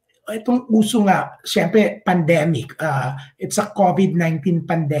like, itong uso nga, siyempre pandemic, it's a COVID-19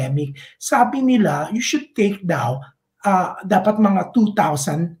 pandemic. Sabi nila, you should take daw dapat mga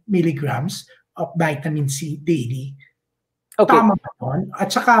 2,000 milligrams of vitamin C daily. Okay. Tama ba yun?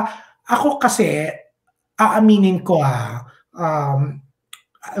 At saka, ako kasi, aaminin ko I'll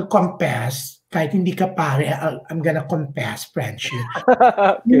confess, kahit hindi ka pare, I'm gonna confess, friendship.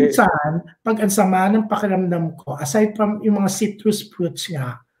 Okay. Minsan, pag ang sama ng pakiramdam ko, aside from yung mga citrus fruits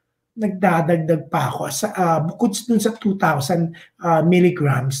nga, nagdadagdag pa ako. Bukod dun sa 2,000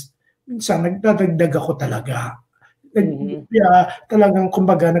 milligrams, minsan nagdadagdag ako talaga. Talagang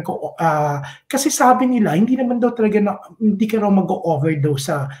kumbaga kasi sabi nila hindi naman daw talaga hindi ka raw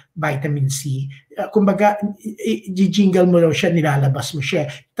mag-overdose sa vitamin C. Kumbaga jingle mo raw siya, nilalabas mo siya.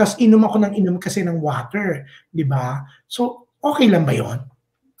 Tapos inom ako ng inom kasi ng water, di ba? So okay lang ba 'yon?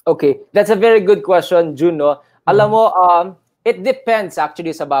 Okay, that's a very good question, June, no? Alam mo, it depends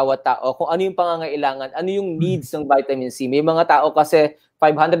actually sa bawat tao kung ano yung pangangailangan, ano yung needs ng vitamin C. May mga tao kasi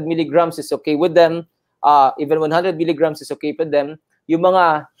 500 milligrams is okay with them. Even 100 milligrams is okay for them. Yung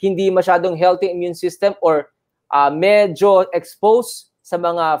mga hindi masyadong healthy immune system or medyo exposed sa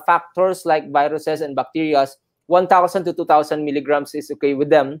mga factors like viruses and bacteria, 1,000 to 2,000 milligrams is okay with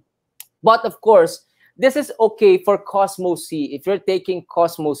them. But of course, this is okay for CosmoCee if you're taking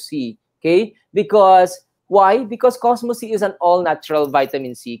CosmoCee, okay? Because, why? Because CosmoCee is an all-natural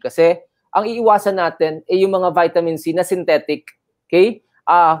vitamin C. Kasi ang iiwasan natin ay yung mga vitamin C na synthetic, okay?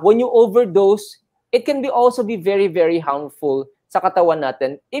 When you overdose, it can also be very, very harmful sa katawan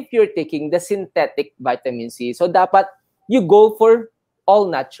natin if you're taking the synthetic vitamin C. So, dapat you go for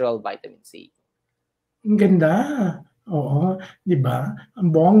all-natural vitamin C. Ang ganda. Oo, di ba?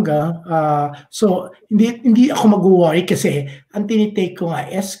 Ang bongga. So, hindi ako mag-worry kasi ang tinitake ko nga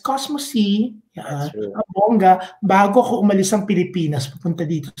is CosmoCee. Ang bongga. Bago ako umalis ng Pilipinas, pupunta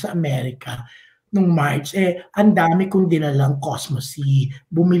dito sa Amerika, nung March, ang dami kong dinalang CosmoCee.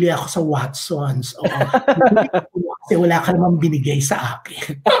 Bumili ako sa Watsons. Kasi wala ka naman binigay sa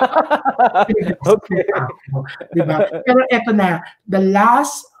akin. Okay. Diba? Pero eto na, the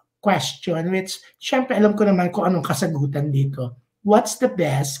last question, which, syempre alam ko naman kung anong kasagutan dito. What's the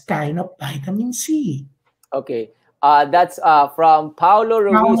best kind of vitamin C? Okay. That's from Paulo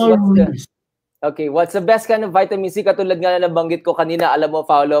Ruiz. What's the best kind of vitamin C? Katulad nga na nabanggit ko kanina, alam mo,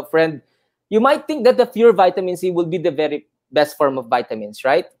 Paulo, friend, you might think that the pure vitamin C will be the very best form of vitamins,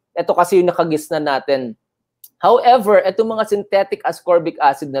 right? Ito kasi yung nakagisna natin. However, itong mga synthetic ascorbic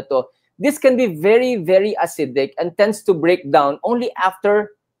acid na to, this can be very, very acidic and tends to break down only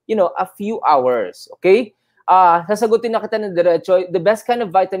after, a few hours, okay? sasagutin na kita ng diretso, the best kind of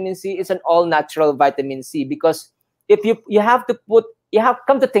vitamin C is an all-natural vitamin C because if you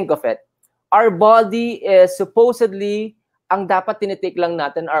come to think of it, our body is supposedly, ang dapat tinitake lang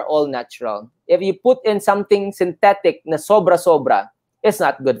natin are all natural. If you put in something synthetic na sobra-sobra, it's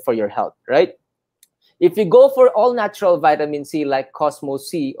not good for your health, right? If you go for all natural vitamin C like Cosmo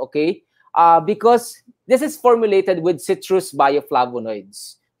Cee, okay, because this is formulated with citrus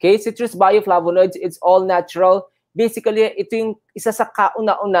bioflavonoids. Okay, citrus bioflavonoids, it's all natural. Basically, ito yung isa sa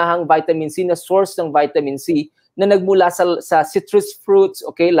kauna-unahang vitamin C na source ng vitamin C na nagmula sa citrus fruits,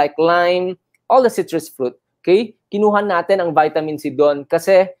 okay, like lime, all the citrus fruit. Okay, kinuha natin ang vitamin C doon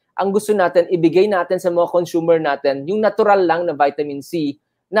kasi ang gusto natin, ibigay natin sa mga consumer natin yung natural lang na vitamin C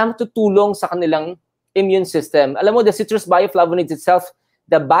na matutulong sa kanilang immune system. Alam mo, the citrus bioflavonoids itself,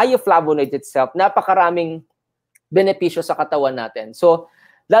 napakaraming benepisyo sa katawan natin. So,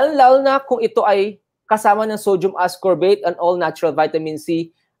 lalo na kung ito ay kasama ng sodium ascorbate and all-natural vitamin C,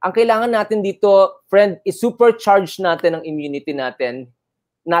 ang kailangan natin dito, friend, is supercharge natin ang immunity natin,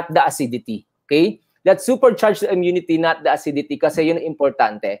 not the acidity. Okay? Let's supercharge the immunity, not the acidity, kasi yun ang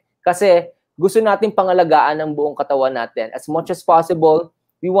importante. Kasi gusto natin pangalagaan ang buong katawan natin. As much as possible,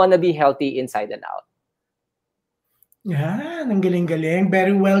 we want to be healthy inside and out. Yan, ang galing-galing.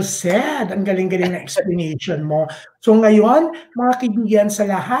 Very well said. Ang galing-galing na explanation mo. So ngayon, mga kaibigan, sa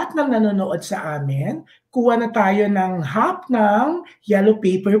lahat ng nanonood sa amin, kuha na tayo ng half ng yellow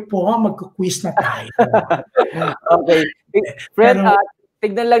paper po. Magkuquiz na tayo. Okay. Fred,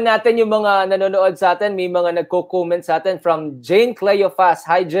 tignan lang natin yung mga nanonood sa atin. May mga nagko-comment sa atin from Jane Cleofas.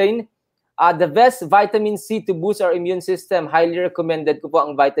 Hi, Jane. The best vitamin C to boost our immune system. Highly recommended ko po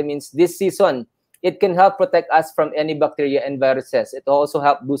ang vitamins this season. It can help protect us from any bacteria and viruses. It also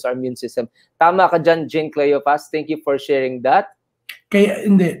help boost our immune system. Tama ka dyan, Jane Cleofas. Thank you for sharing that. Kaya,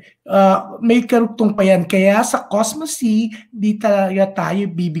 hindi. May karugtong pa yan. Kaya sa CosmoCee, di talaga tayo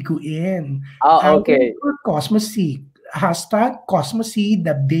bibiguin. Okay. CosmoCee. Hashtag CosmoCee,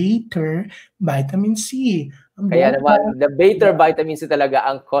 the better vitamin C. Kaya naman, the better vitamin C talaga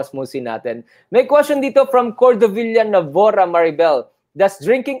ang Cosmo Cee natin. May question dito from Cordovilla Navora Maribel. Does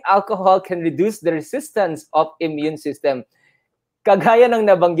drinking alcohol can reduce the resistance of immune system? Kagaya ng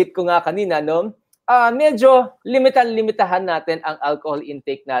nabanggit ko nga kanina, no? Medyo limitahan natin ang alcohol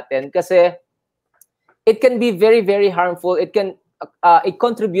intake natin kasi it can be very, very harmful. It can it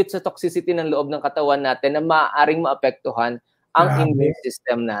contributes sa toxicity ng loob ng katawan natin na maaaring maapektuhan ang immune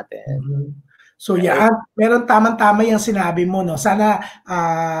system natin. So meron tamang-tama yung sinabi mo, no? Sana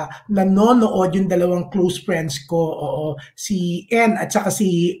nanonood yung dalawang close friends ko, si N at saka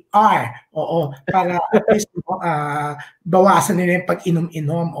si R, para at least bawasan nila yung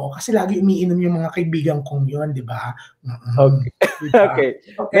pag-inom-inom, kasi lagi umiinom yung mga kaibigan kong yun, di ba? Okay. Diba? Okay.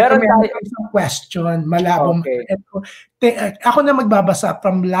 Meron tayo isang question, malabong. Okay. Ako na magbabasa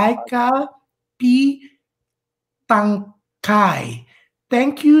from Laika P. Tangkay.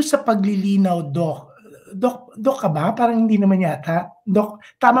 Thank you sa paglilinaw, Doc. Doc ka ba? Parang hindi naman yata. Doc,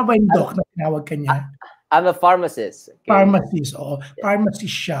 tama ba yung Doc na tinawag ka niya? I'm a pharmacist. Okay. Pharmacist, oo.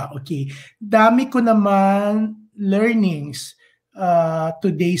 Pharmacist siya, okay. Dami ko naman learnings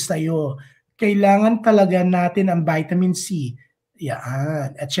today sa'yo. Kailangan talaga natin ang vitamin C.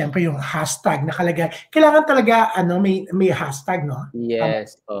 Yan. At syempre yung hashtag nakalagay. Kailangan talaga, may hashtag, no?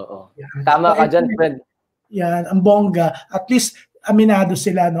 Yes, oo. Tama ka dyan, friend. Yan, ang bongga. At least, aminado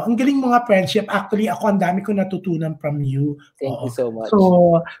sila, no? Ang galing mga friendship. Actually, ako ang dami ko natutunan from you. Thank you so much.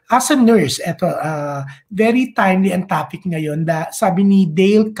 So, as a nurse, eto, very timely ang topic ngayon. Sabi ni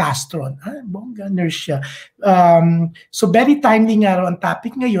Dale Castro, bongga, nurse siya. So, very timely nga raw ang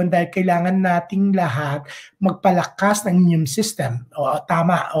topic ngayon dahil kailangan nating lahat magpalakas ng immune system.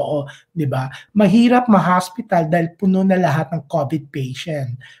 Tama, di ba? Mahirap ma-hospital dahil puno na lahat ng COVID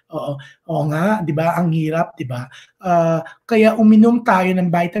patient. Oo nga, di ba? Ang hirap, di ba? Kaya uminom tayo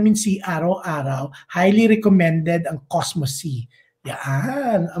ng vitamin C araw-araw. Highly recommended ang Cosmo Cee.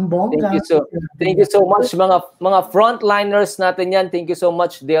 Yan, ang bongga. Thank you so much mga frontliners natin yan. Thank you so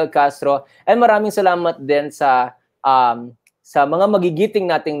much, Dale Castro. And maraming salamat din sa mga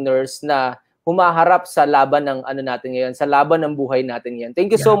magigiting nating nurse na humaharap sa laban ng natin ngayon, sa laban ng buhay natin ngayon. Thank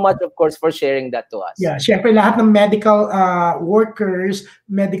you so much, of course, for sharing that to us. Yeah, syempre lahat ng medical workers,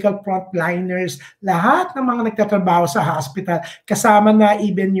 medical frontliners, lahat ng mga nagtatrabaho sa hospital, kasama na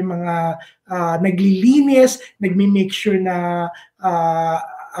even yung mga naglilinis, nagmi-make sure na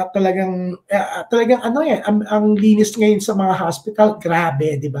talagang ang linis ngayon sa mga hospital,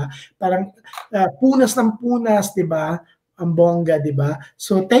 grabe, di ba? Parang punas ng punas, di ba? Ang bongga, di ba?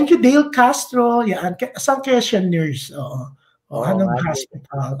 So, thank you, Dale Castro. Yan. Saan kaya siya nurse? Ng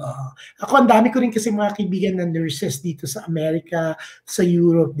hospital. Ako, ang dami ko rin kasi mga kaibigan na nurses dito sa Amerika, sa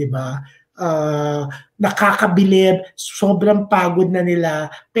Europe, di ba? Nakakabilib, sobrang pagod na nila.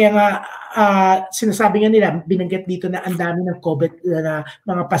 Kaya nga, sinasabi nga nila, binanggit dito na ang dami ng COVID na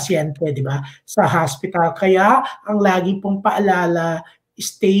mga pasyente, di ba? Sa hospital. Kaya, ang lagi pong paalala,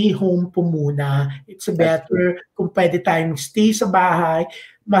 stay home po muna. It's better kung pwede tayong stay sa bahay,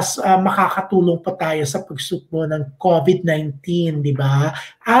 mas makakatulong pa tayo sa pagsukbo ng COVID-19, di ba?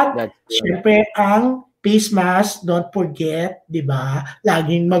 At syempre ang face mask, don't forget, di ba?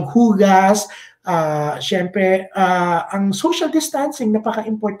 Laging maghugas. Syempre, ang social distancing,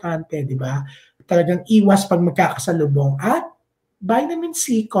 napaka-importante, di ba? Talagang iwas pag magkakasalubong. At vitamin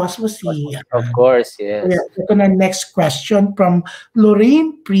C, Cosmo Cee. Of course, yes. Ito na next question from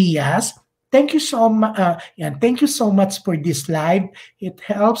Lorraine Prias. Thank you so much. Thank you so much for this live. It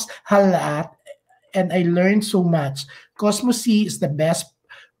helps a lot, and I learned so much. CosmoCee is the best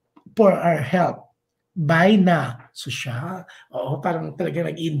for our health. Bye na. So siya, parang talaga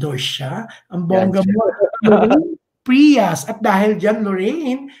nag-endorse siya. Ang bongga mo. Lorraine Prias. At dahil dyan,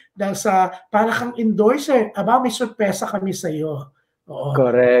 Lorraine, dahil sa para kang endorser, may sorpresa kami sa iyo.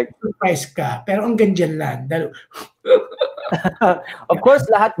 Correct. Surprise ka. Pero ang ganyan lang. Of course,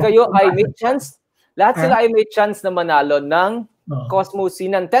 lahat kayo ay may chance. Lahat sila ay may chance na manalo ng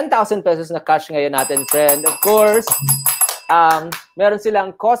CosmoCee ng 10,000 pesos na cash ngayon natin, friend. Of course, meron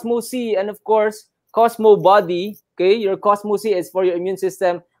silang CosmoCee and of course, Cosmo Body. Okay, your CosmoCee is for your immune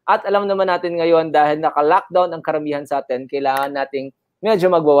system. At alam naman natin ngayon dahil naka-lockdown ang karamihan sa atin, kailangan nating medyo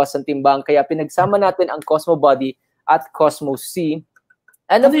magbawas ng timbang. Kaya pinagsama natin ang Cosmo Body at CosmoCee.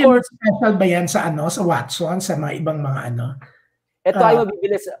 And of course, special ba yan sa sa Watson, sa mga ibang mga Ito ay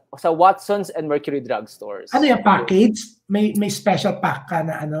mabibili sa Watsons and Mercury Drug Stores. Ano yung package? May special pack ka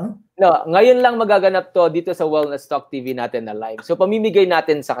na No, ngayon lang magaganap to dito sa Wellness Talk TV natin na live. So pamimigay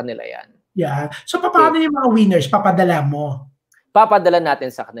natin sa kanila yan. Yeah. So paano yung mga winners? Papadala mo? Papadala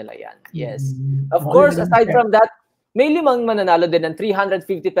natin sa kanila yan. Yes. Of course, aside from that, may 5 mananalo din ng 350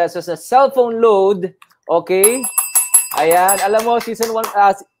 pesos na cellphone load. Okay? Ayan, alam mo, season 1,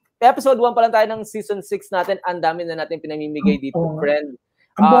 episode 1 pa lang tayo ng season 6 natin. Ang dami na natin pinamimigay dito, friend.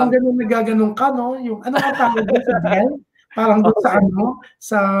 Ang bongga nung nagaganong ka, no? Yung ano nga tawag doon sa bell? Parang doon sa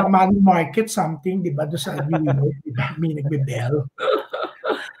sa money market something, di ba? Doon sa Europe, di ba? May nagbe-bell.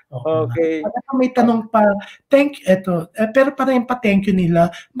 Okay. May tanong pa, pero para yung pa-thank you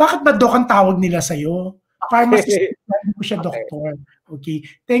nila, bakit ba Doc ang tawag nila sa'yo? Pharmacist, hindi ko siya doktor. Okay.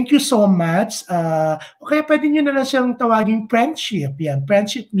 Thank you so much. Okay, pwede nyo na lang siyang tawagin friendship. Yan,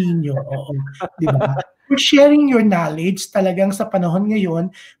 friendship ninyo. Oo. Di ba? For sharing your knowledge, talagang sa panahon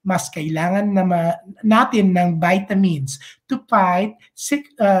ngayon, mas kailangan natin ng vitamins to fight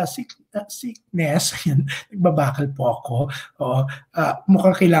sickness. Nagbabakal po ako.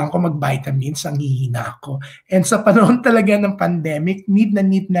 Mukhang kailangan ko mag-vitamins, ang hihina ako. And sa panahon talaga ng pandemic, need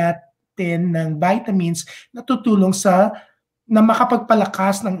natin ng vitamins na tutulong na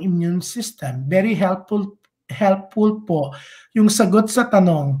makapagpalakas ng immune system. Very helpful po yung sagot sa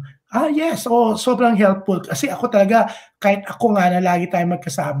tanong. Yes, sobrang helpful. Kasi ako talaga, kahit ako nga na lagi tayo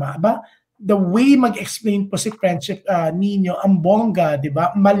magkasama, the way mag-explain po si friendship ninyo, ang bongga, di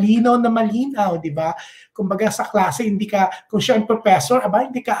ba? Malinaw na malinaw, di ba? Kumbaga sa klase, kung siya ang professor,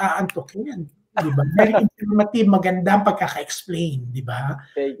 hindi ka aantukin. Diba? Very informative, maganda ang pagkaka-explain, di ba?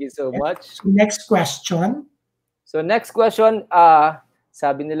 Thank you so much. So next question.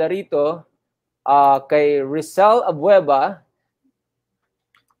 Sabi nila rito, kay Rizal Abueva,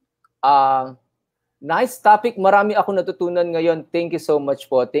 nice topic, marami ako natutunan ngayon. Thank you so much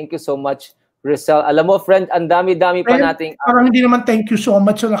po. Thank you so much, Rizal. Alam mo, friend, ang dami-dami pa nating... Parang hindi naman thank you so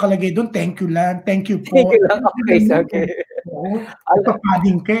much yung nakalagay doon. Thank you lang. Thank you po. Thank you lang. Okay.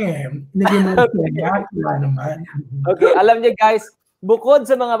 Papading ka naman. Okay, alam niyo guys, bukod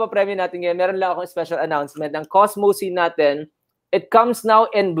sa mga papremyo natin ngayon, meron lang akong special announcement ng CosmoCee natin. It comes now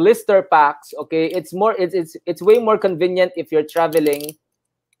in blister packs. Okay, it's way more convenient if you're traveling.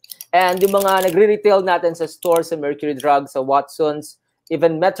 And yung mga nagre-retail natin sa store, sa Mercury Drug, sa Watsons,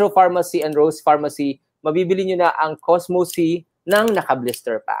 even Metro Pharmacy and Rose Pharmacy, mabibili nyo na ang CosmoCee ng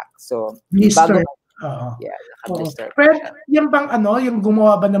naka-blister pack. So, blister. Yeah, naka-blister. Pero yan bang yung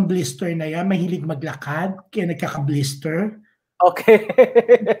gumawa ba ng blister na yan, mahilig maglakad, kaya nagkaka-blister? Okay.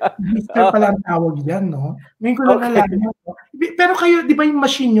 Blister pala ang tawag yan, no? Ngayon ko lang alam. Pero kayo, di ba yung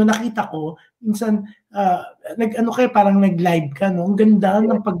machine nyo, nakita ko, minsan, kayo parang nag-live ka, no? Ang ganda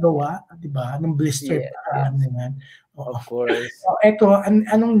ng paggawa, di ba? Ng blister. Of course. Eto,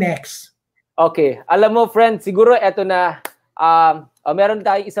 anong next? Okay. Alam mo, friend, siguro eto na, meron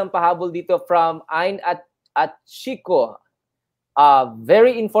tayong isang pahabol dito from Ain at Chico.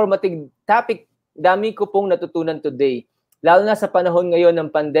 very informative topic. Dami ko pong natutunan today. Lalo na sa panahon ngayon ng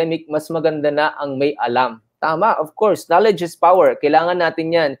pandemic, mas maganda na ang may alam. Tama, of course, knowledge is power. Kailangan natin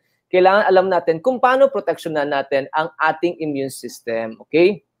yan. Kailangan alam natin kung paano proteksyonan natin ang ating immune system.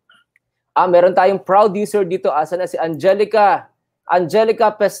 Okay? Meron tayong proud user dito. Asa na si Angelica? Angelica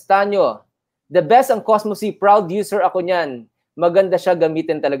Pestaño. The best ang CosmoCee. Proud user ako niyan. Maganda siya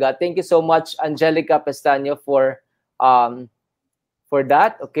gamitin talaga. Thank you so much, Angelica Pestaño, for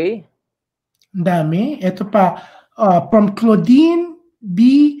that. Okay? Ang dami. Ito pa, from Claudine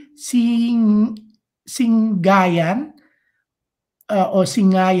B. Singayan o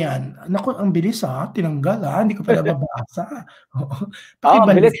Singayan. Naku, ang bilis tinanggal hindi ko pa nababasa.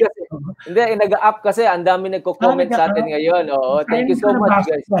 Bilis kasi. Hindi, nag-up kasi, ang dami nagko-comment sa atin ngayon. Oo, thank you so much,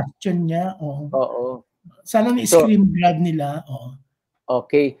 guys. Question niya. Oo. Sana ni-screen grab nila.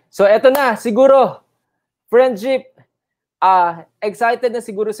 Okay. So, eto na, siguro, friendship, excited na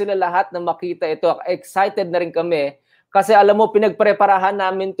siguro sila lahat na makita ito. Excited na rin kami. Kasi alam mo, pinagpreparahan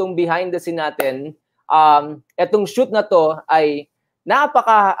namin itong behind the scene natin. Etong shoot na to ay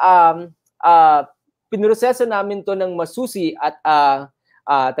pinroseso namin to ng masusi at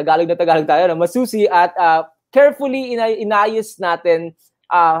Tagalog na Tagalog tayo, masusi at carefully inayos natin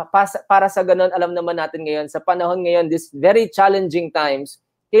para sa ganun. Alam naman natin ngayon, sa panahon ngayon, this very challenging times,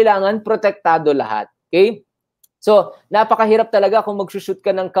 kailangan protektado lahat. Okay? So, napakahirap talaga kung mag-shoot ka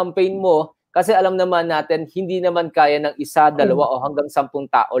ng campaign mo kasi alam naman natin, hindi naman kaya ng 1, 2 o hanggang 10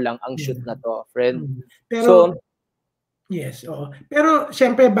 tao lang ang shoot na to, friend. Pero, yes, pero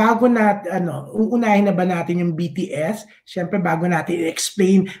syempre bago uunahin na ba natin yung BTS? Syempre bago natin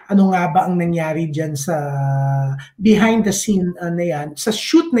i-explain ano nga ba ang nangyari dyan sa behind the scene na yan, sa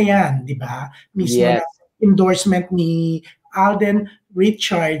shoot na yan, di ba? Mismo na endorsement ni Alden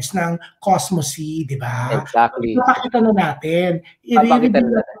Richards ng Cosmo Cee, di ba? Exactly. Ipapakita na natin. I-review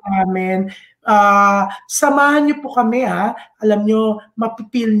na namin. Samahan niyo po kami Alam nyo,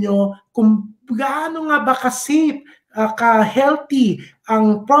 mapipil nyo kung gaano nga ba ka-safe, ka-healthy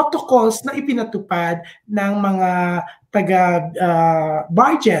ang protocols na ipinatupad ng mga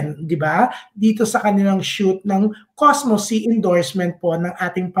taga-Bargen, di ba? Dito sa kanilang shoot ng Cosmo Cee endorsement po ng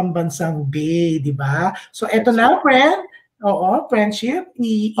ating pambansang Bay, di ba? So, eto na, friend. Friendship.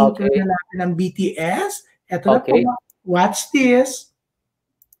 I-intro na natin ng BTS. Ito na po. Watch this.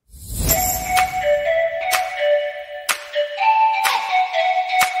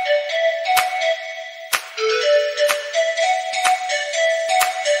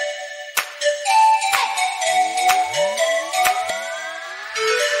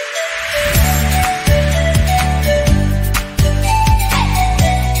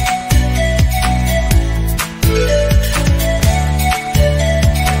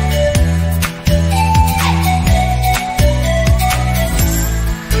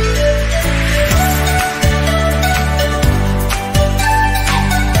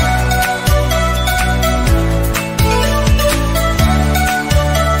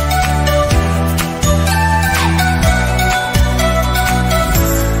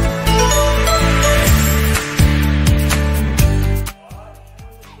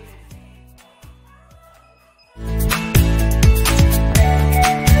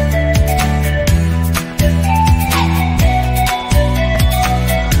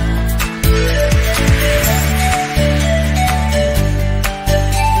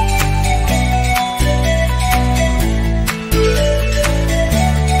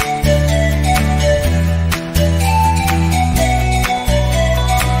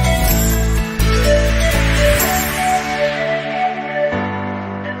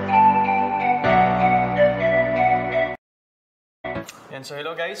 So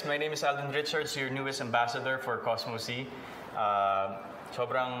hello guys, my name is Alden Richards, your newest ambassador for CosmoCee.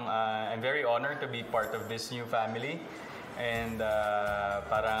 I'm very honored to be part of this new family. And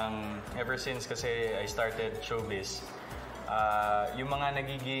parang ever since kasi I started showbiz, yung mga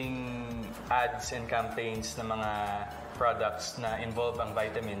nagiging ads and campaigns na mga products na involve ang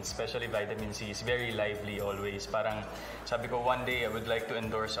vitamins, especially vitamin C, is very lively always. Parang sabi ko, one day I would like to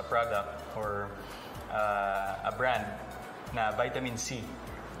endorse a product or a brand na vitamin C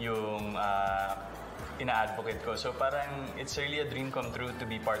yung ina-advocate ko. So parang it's really a dream come true to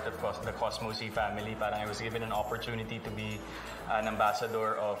be part of the CosmoCee family. Parang I was given an opportunity to be an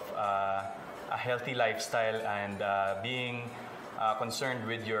ambassador of a healthy lifestyle and being concerned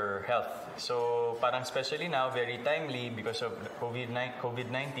with your health. So parang especially now, very timely because of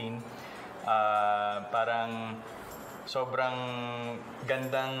COVID-19, parang sobrang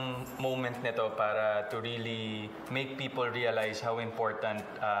gandang moment nito para to really make people realize how important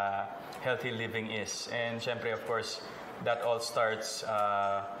healthy living is. And syempre, of course, that all starts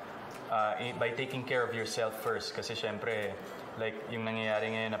by taking care of yourself first. Kasi syempre, like yung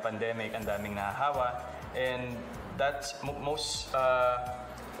nangyayari ngayon na pandemic, ang daming nahahawa. And that's most,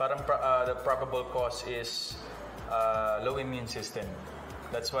 the probable cause is low immune system.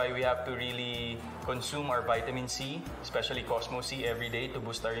 That's why we have to really consume our vitamin C, especially Cosmo Cee, every day to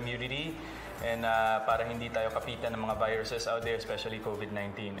boost our immunity and para hindi tayo kapitan ng mga viruses out there, especially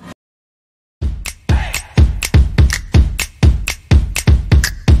COVID-19.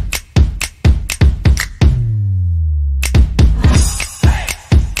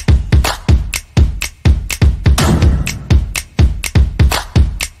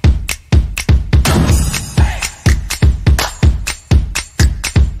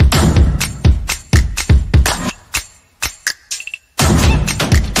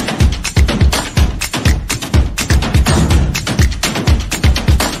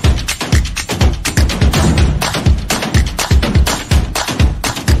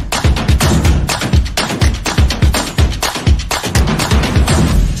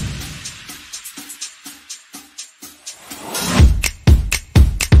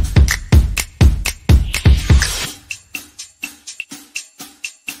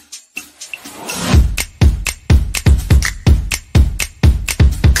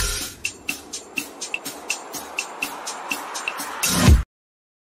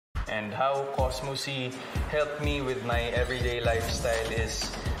 And how CosmoCee helped me with my everyday lifestyle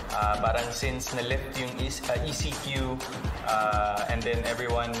is parang since na-lift yung ECQ and then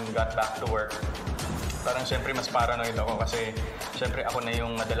everyone got back to work, parang syempre mas paranoid ako kasi syempre ako na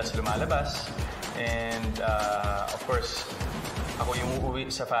yung madalas lumalabas and of course ako yung uuwi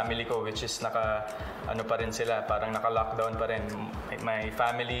sa family ko, which is ano pa rin sila, parang naka-lockdown pa rin. My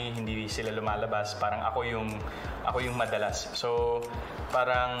family, hindi sila lumalabas, parang ako yung madalas. So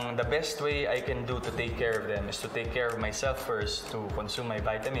parang the best way I can do to take care of them is to take care of myself first, to consume my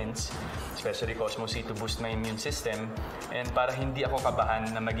vitamins, especially Cosmo Cee, to boost my immune system, and para hindi ako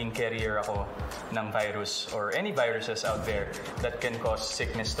kabahan na maging carrier ako ng virus or any viruses out there that can cause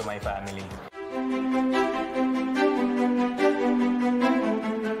sickness to my family.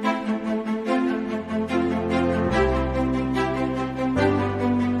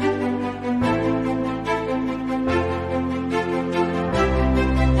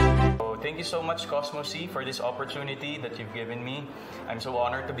 So much Cosmo Cee for this opportunity that you've given me. I'm so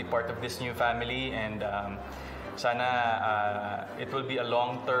honored to be part of this new family, and sana it will be a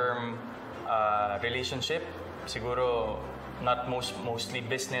long-term relationship. Siguro not mostly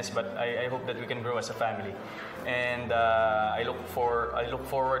business, but I hope that we can grow as a family. And I look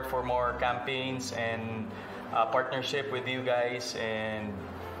forward for more campaigns and partnership with you guys, and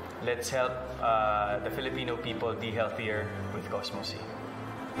let's help the Filipino people be healthier with Cosmo Cee.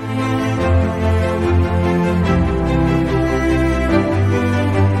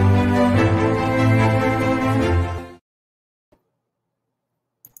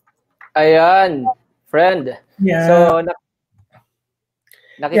 Ayan, friend. Yeah. So,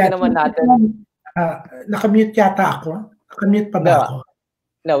 nakita naman natin. Nakamute yata ako. Nakamute pa ba ako?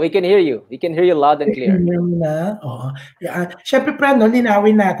 No, we can hear you. We can hear you loud and clear. Oo. Yeah. Siyempre, friend,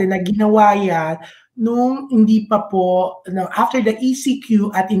 linawin natin na ginawa yan nung hindi pa po, after the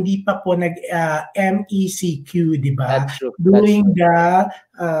ECQ at hindi pa po nag-MECQ, di ba? That's true. Doing the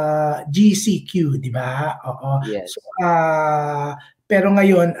GCQ, di ba? Oo. Yes. So, pero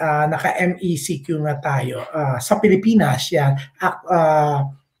ngayon, naka-MECQ nga tayo. Sa Pilipinas, yan.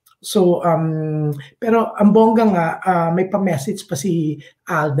 Pero ang bongga nga, may pa-message pa si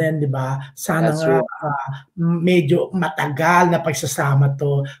Alden, di ba? Sana nga medyo matagal na pagsasama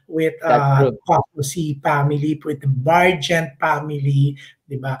to with Cosmo Cee family, with the Bargent family,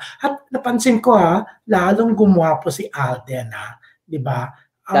 di ba? At napansin ko lalong gumwapo si Alden, di ba?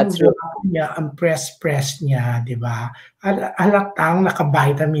 Ang niya, ang press niya, di ba? Halatang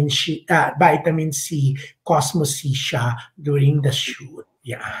naka-vitamin C, Cosmo Cee siya during the shoot.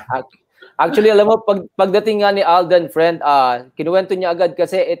 Yeah. Actually, alam mo, pagdating nga ni Alden, friend, kinuwento niya agad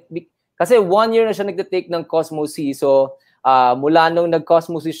kasi 1 year na siya nagtitake ng Cosmo Cee. So, mula nung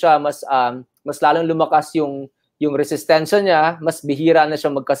nag-Cosmo Cee siya, mas lalong lumakas yung resistensya niya, mas bihira na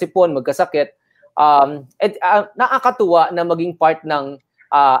siya magkasipon, magkasakit. Nakakatuwa na maging part ng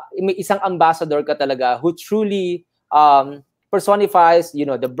may isang ambassador ka talaga who truly personifies,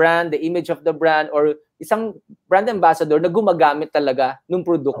 the brand, the image of the brand, or isang brand ambassador na gumagamit talaga ng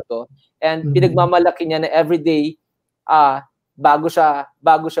produkto. And pinagmamalaki niya na everyday, bago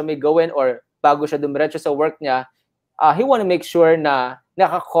siya may gawin or bago siya dumiretso sa work niya, he want to make sure na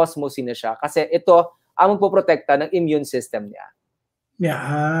naka-Cosmo Cee na siya. Kasi ito ang magpoprotekta ng immune system niya.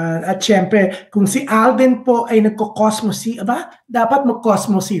 Yan. At syempre, kung si Alden po ay nagko-CosmoCee, dapat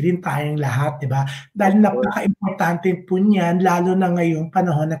mag-CosmoCee din tayong lahat, di ba? Dahil napaka-importante po niyan, lalo na ngayong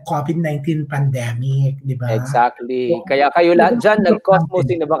panahon ng COVID-19 pandemic, di ba? Exactly. So, Kaya kayo lahat dyan,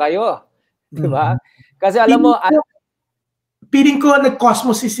 nag-CosmoCee na ba kayo? Di ba? Kasi alam mo, feeling ko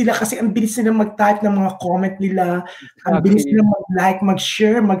nag-CosmoCee sila kasi ang bilis nilang mag-type ng mga comment nila, ang bilis nilang mag-like,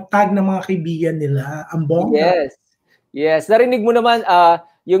 mag-share, mag-tag ng mga kaibigan nila. Ang bongga. Yes, narinig mo naman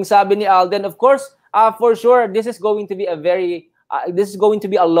yung sabi ni Alden. Of course, for sure, this is going to be a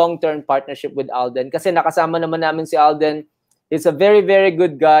long-term partnership with Alden kasi nakasama naman namin si Alden. He's a very, very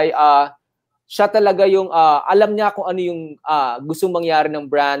good guy. Siya talaga yung alam niya kung ano yung gustong mangyari ng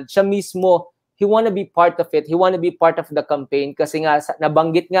brand. Siya mismo, he wanna be part of it. He wanna be part of the campaign kasi nga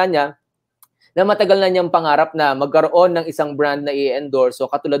nabanggit nga niya na matagal na niyang pangarap na magkaroon ng isang brand na i-endorse. So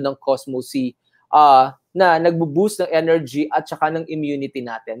katulad ng CosmoCee, na nagbo-boost ng energy at saka ng immunity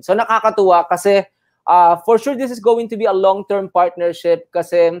natin. So nakakatuwa kasi for sure this is going to be a long-term partnership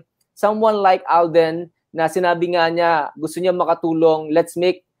kasi someone like Alden na sinabi nga niya gusto niya makatulong, let's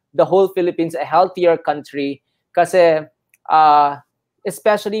make the whole Philippines a healthier country kasi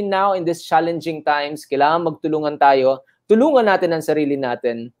especially now in these challenging times, kailangan magtulungan tayo, tulungan natin ang sarili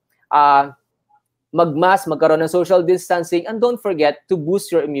natin, mag-mask, magkaroon ng social distancing, and don't forget to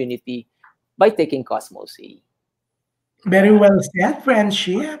boost your immunity by taking CosmoCee. Very well said,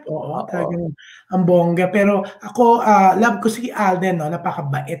 friendship. Oo, talagang ang bongga. Pero ako, love ko si Alden, no?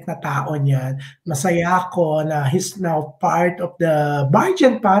 Napakabait na tao niyan. Masaya ako na he's now part of the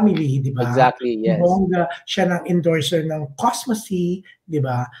Barjan family, di ba? Exactly, yes. Bongga. Siya ng endorser ng CosmoCee, di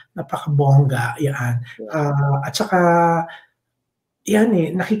ba? Napakabongga, yan. At saka, yan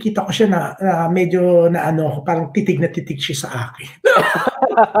nakikita ko siya na medyo na parang titig na titig siya sa akin.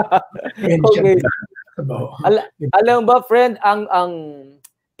 Okay. Alam ba, friend, ang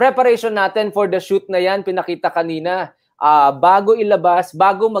preparation natin for the shoot na yan, pinakita kanina, bago ilabas,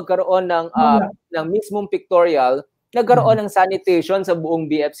 bago magkaroon ng mismong pictorial, nagkaroon ng sanitation sa buong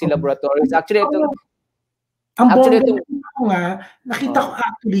BFC laboratories. Actually, nakita ko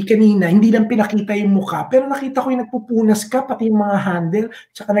actually kanina, hindi lang pinakita yung mukha, pero nakita ko yung nagpupunas ka, pati yung mga handle,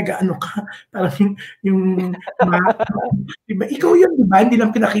 tsaka nag-ano ka, parang yung diba? Ikaw yun, diba? Hindi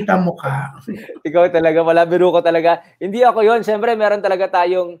lang pinakita ang mukha. Ikaw talaga, wala biro ko talaga. Hindi ako yun. Siyempre, meron talaga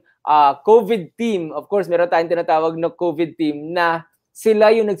tayong COVID team. Of course, meron tayong tinatawag na COVID team na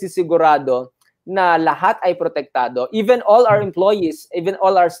sila yung nagsisigurado na lahat ay protektado. Even all our employees, even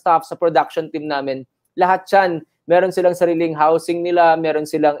all our staff sa production team namin, lahat yan, meron silang sariling housing nila, meron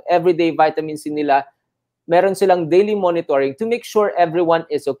silang everyday vitamin C nila, meron silang daily monitoring to make sure everyone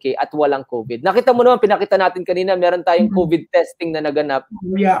is okay at walang COVID. Nakita mo naman, pinakita natin kanina, meron tayong COVID testing na naganap.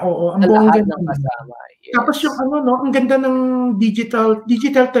 Yeah, oo. Ang lahat ng kasama. Yes. Tapos yung ang ganda ng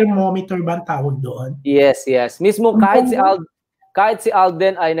digital thermometer ba ang tawag doon? Yes. Mismo kahit si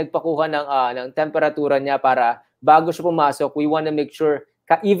Alden ay nagpakuha ng temperatura niya para bago siya pumasok, we want to make sure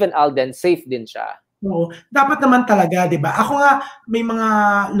even Alden safe din siya. Oo. Dapat naman talaga, di ba? Ako nga, may mga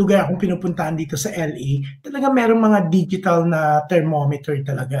lugar akong pinupuntahan dito sa LA, talaga merong mga digital na thermometer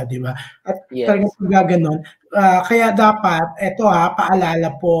talaga, di ba? At talagang gaganon. Kaya dapat,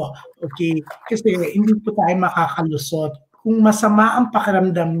 paalala po, okay? Kasi hindi po tayo makakalusot. Kung masama ang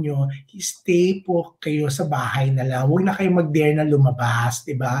pakiramdam nyo, stay po kayo sa bahay na lang. Huwag na kayo mag-dare na lumabas,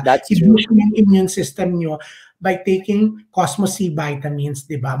 di ba? That's true. I-boost yung immune system nyo by taking CosmoCee vitamins,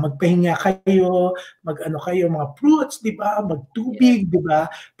 di ba? Magpahinga kayo, kayo, mga fruits, di ba? Magtubig, di ba?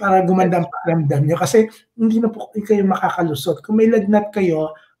 Para gumanda ang pakiramdam nyo. Kasi hindi na po kayo makakalusot. Kung may lagnat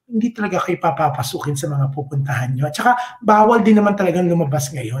kayo, hindi talaga kayo papapasukin sa mga pupuntahan nyo. At saka, bawal din naman talagang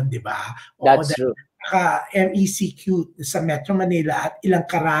lumabas ngayon, di ba? That's true. MECQ sa Metro Manila at ilang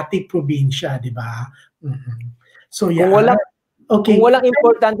karatig probinsya, di ba? So, yeah. Kung walang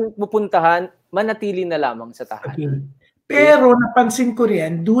importanteng pupuntahan, manatili na lamang sa tahanan. Okay. Pero napansin ko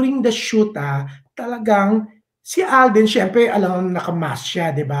rin, during the shoot, talagang si Alden, syempre, alam mo, nakamask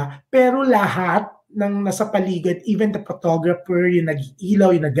siya, di ba? Pero lahat ng nasa paligid, even the photographer, yung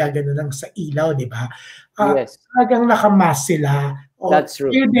nag-ilaw, yung nagagano lang sa ilaw, di ba? Talagang nakamask sila. That's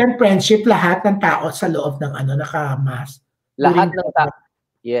true. Then friendship, lahat ng tao sa loob ng nakamask. Lahat ng tao.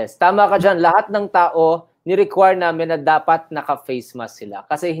 Yes, tama ka dyan. Lahat ng tao, ni-require namin na dapat naka-face mask sila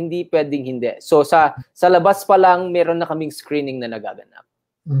kasi hindi pwedeng hindi. So sa labas pa lang meron na kaming screening na nagaganap.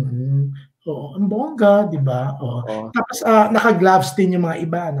 Oo, ang bongga, di ba? Tapos naka-gloves din yung mga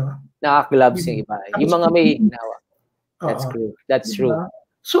iba, no? Naka-gloves yung iba. Yung mga may hinawa. That's true.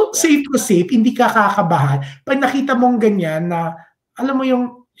 So safe to safe, hindi ka kakabahan. Pag nakita mong ganyan na, alam mo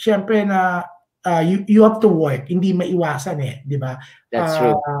yung, syempre na you have to work. Hindi maiwasan di ba? That's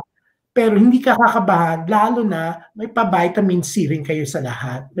true. Pero hindi ka kakabahan, lalo na may pa-vitamin C rin kayo sa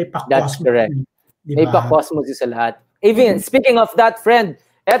lahat. May That's correct. Diba? May pa-CosmoCee sa lahat. Even, speaking of that, friend,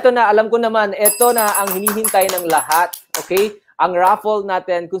 eto na, alam ko naman, eto na ang hinihintay ng lahat. Okay? Ang raffle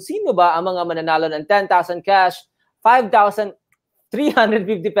natin, kung sino ba ang mga mananalo ng 10,000 cash, 5,350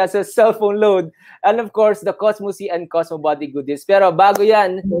 pesos cellphone load, and of course, the CosmoCee and Cosmo Body Goodies. Pero bago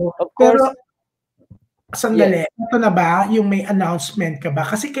yan, of course, sandali, ito na ba yung may announcement ka ba?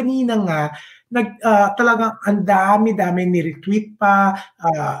 Kasi kanina nga, talagang ang dami-dami ni-retweet pa,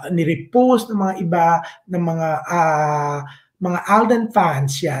 ni-repost ng mga iba, ng mga Alden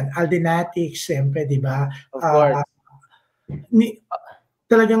fans yan, Aldenatics, siyempre, di ba? Of course.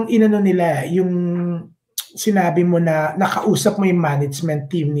 Talagang inano nila, yung sinabi mo na nakausap mo yung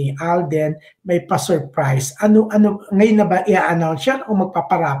management team ni Alden, may pa-surprise. Ano, ngayon na ba i-announce yan o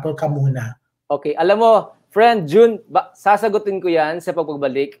magpaparapol ka muna? Okay, alam mo, friend, June, sasagutin ko yan sa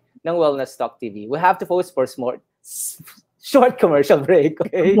pagbabalik ng Wellness Talk TV. We have to pause for short commercial break,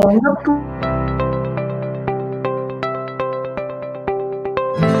 okay?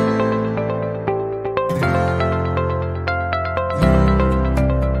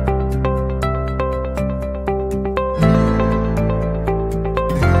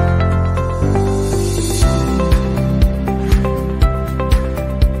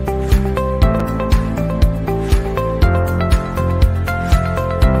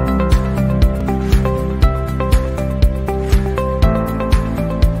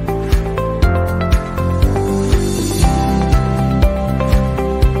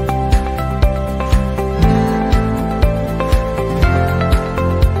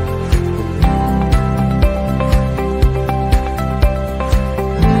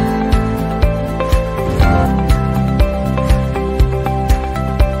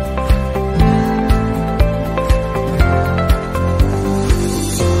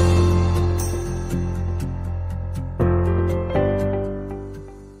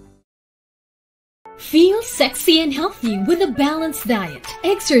 Feel sexy and healthy with a balanced diet,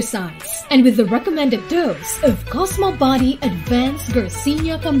 exercise, and with the recommended dose of Cosmo Body Advanced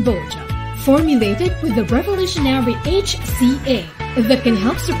Garcinia Cambogia, formulated with the revolutionary HCA that can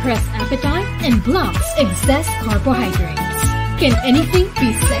help suppress appetite and blocks excess carbohydrates. Can anything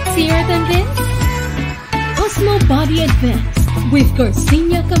be sexier than this? Cosmo Body Advanced with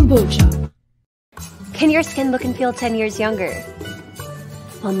Garcinia Cambogia. Can your skin look and feel 10 years younger?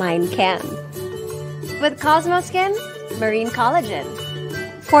 Well, mine can. With Cosmo Skin Marine Collagen,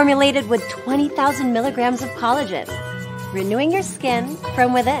 formulated with 20,000 milligrams of collagen, renewing your skin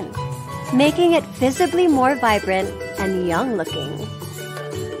from within, making it visibly more vibrant and young-looking.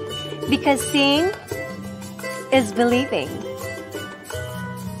 Because seeing is believing.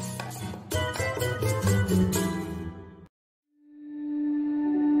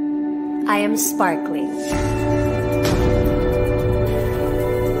 I am sparkling.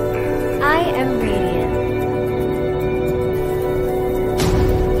 I am radiant.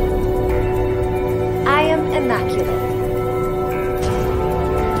 I am immaculate.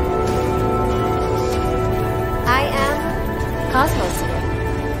 I am CosmoCee.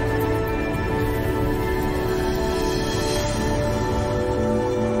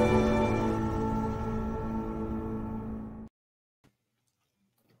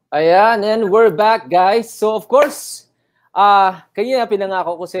 Ayan, and we're back, guys. So, of course, kanina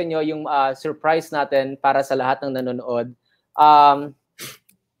pinangako ko sa inyo yung surprise natin para sa lahat ng nanonood.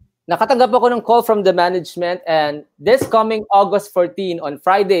 Nakatanggap ako ng call from the management, and this coming August 14 on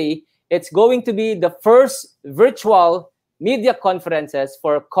Friday, it's going to be the first virtual media conferences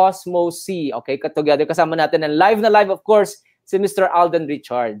for CosmoCee. Okay, together kasama natin and live na live, of course, si Mr. Alden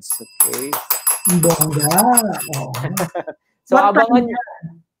Richards. Okay. Bongga. Oh. So, abangan nyo.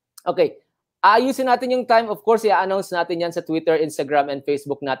 Okay. Ayusin natin yung time. Of course, i-announce natin yan sa Twitter, Instagram, and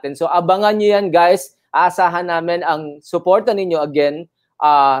Facebook natin. So, abangan nyo yan, guys. Aasahan namin ang suporta ninyo again.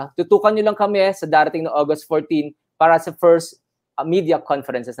 Tutukan nyo lang kami sa darating na August 14 para sa first media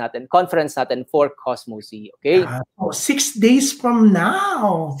conference natin for CosmoCee. Okay? 6 days from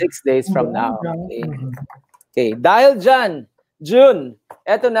now. 6 days from now. Okay. Okay. Dahil dyan, June,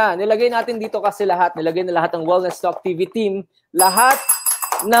 eto na. Nilagay natin dito kasi lahat. Nilagay na lahat ng Wellness Talk TV team. Lahat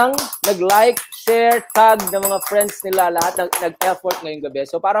ng nag-like, share, tag ng mga friends nila, lahat ng nag-effort ngayong gabi.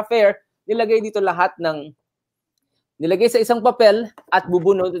 So para fair, nilagay dito lahat ng nilagay sa isang papel at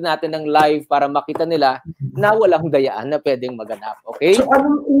bubunutin natin ng live para makita nila na walang dayaan na pwedeng maganap. Okay? So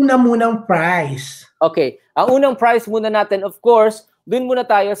anong una munang prize? Okay. Ang unang prize muna natin, of course, dun muna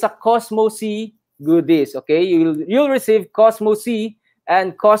tayo sa Cosmo Cee Goodies. Okay? You'll receive Cosmo Cee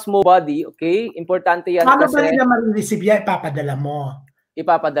and Cosmo Body, okay? Importante yan Paano kasi... ba nila ma-receive yan? Ipapadala mo?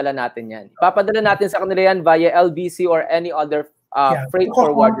 Ipapadala natin yan. Ipapadala natin sa kanila yan via LBC or any other freight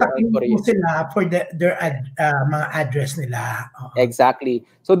forwarder or courier. Sila for their mga address nila. Exactly.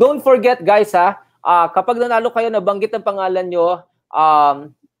 So don't forget guys kapag nanalo kayo, nabanggit ang pangalan nyo,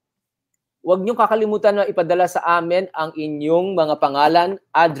 huwag nyo kakalimutan na ipadala sa amin ang inyong mga pangalan,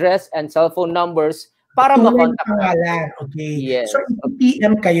 address, and cellphone numbers para makontak pangalan. Okay. Yes. So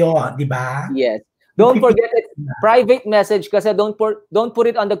PM kayo, di ba? Yes. Don't forget it. Private message kasi don't put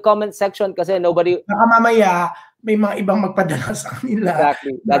it on the comment section kasi nobody... Baka mamaya, may mga ibang magpadala sa kanila.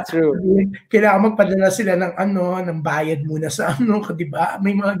 Exactly. That's true. Kailangan magpadala sila ng ng bayad muna sa di ba?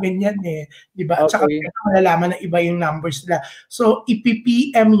 May mga ganyan di ba? At saka malalaman ng iba yung numbers nila. So,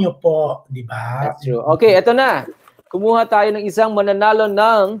 ipi-PM nyo po, di ba? That's true. Okay, eto na. Kumuha tayo ng isang mananalo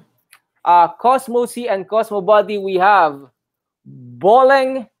ng CosmoCee and Cosmo Body. We have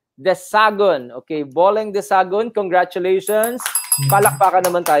Boleng Desagon. Okay, Boleng Desagon, congratulations. Palakpakan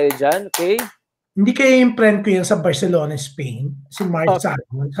naman tayo dyan, okay? Hindi kayo yung friend ko yan sa Barcelona, Spain. Si Mark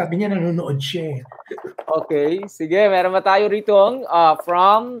Sagon. Sabi niya nanonood siya. Okay. Sige, meron ba tayo rito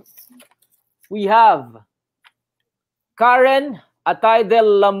we have Karen Atay de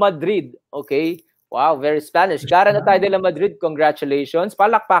la Madrid. Okay. Wow, very Spanish. Karen Atay de la Madrid, congratulations.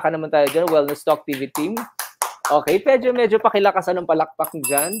 Palakpakan naman tayo dyan, WellnessTalkTV team. Okay, medyo pakilakasan ng palakpak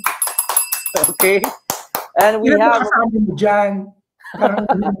dyan. Okay. And we have... mo dyan? Parang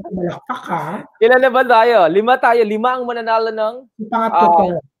malakpak ha? Ilan na ba tayo? 5 tayo. 5 ang mananalo ng...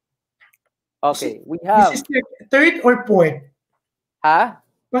 Pangatlo okay. We have... This is the third or fourth? Ha?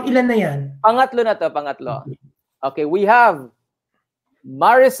 Pang ilan na yan? Pangatlo na to, pangatlo. Okay, we have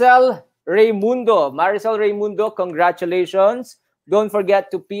Maricel Raimundo. Maricel Raimundo, congratulations. Don't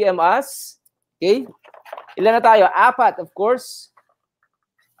forget to PM us. Okay? Ilan na tayo? 4, of course.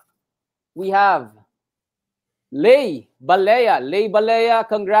 We have Lay Balea,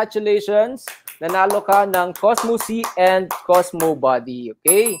 congratulations. Nanalo ka ng CosmoCee and Cosmo Body.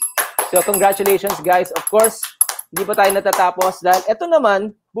 Okay? So, congratulations guys. Of course, hindi pa tayo natatapos dahil ito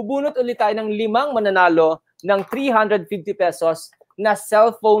naman, bubunot ulit tayo ng 5 mananalo ng 350 pesos na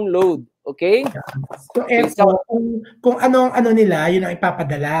cellphone load. Okay? So, kung anong nila, yun ang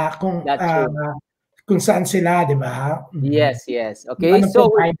ipapadala. Kung saan sila, di ba? Yes. Okay,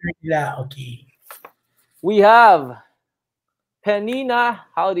 so nila. Okay. We have Penina,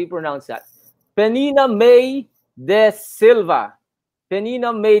 how do you pronounce that? Penina May de Silva. Penina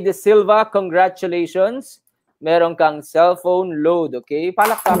May de Silva, congratulations. Meron kang cellphone load, okay?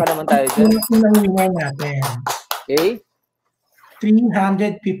 Palakpakan naman tayo dyan. Natin. Okay?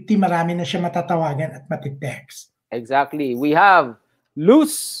 350, marami na siya matatawagan at matitext. Exactly. We have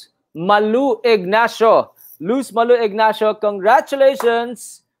Luz Malu Ignacio. Luz Malu Ignacio,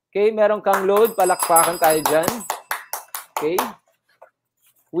 congratulations. Okay, meron kang load. Palakpakan tayo dyan. Okay.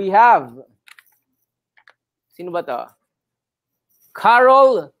 We have, sino ba to?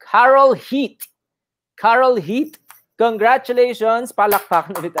 Carol Heat. Carol Heat, congratulations.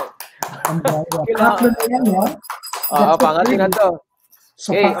 Palakpakan ulit tayo. Pangatlo na yan, no? Pangatlo na to.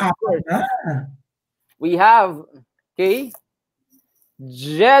 So, pang-apat na. We have, okay,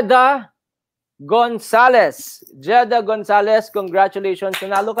 Jeddah Gonzalez, congratulations.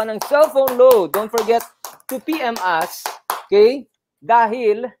 Nanalo ka ng cellphone load. Don't forget to PM us, okay?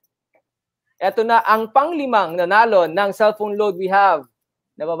 Dahil, eto na ang pang-5 nanalo ng cellphone load we have.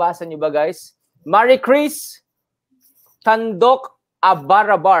 Nababasa niyo ba guys? Marie Chris Tandok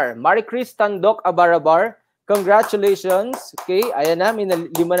Abarabar. Congratulations. Okay, ayan na, may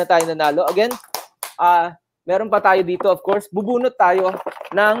 5 na tayo nanalo. Again, meron pa tayo dito, of course. Bubunot tayo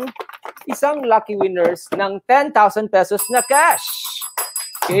ng isang lucky winners ng 10,000 pesos na cash.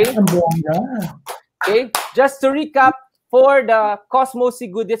 Okay? Okay, just to recap, for the Cosmo Cee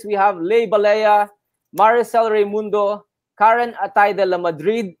Goodies, we have Lay Balea, Maricel Raimundo, Karen Atay de la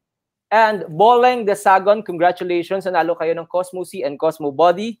Madrid, and Boleng Desagon. Congratulations, nanalo kayo ng CosmoCee and Cosmo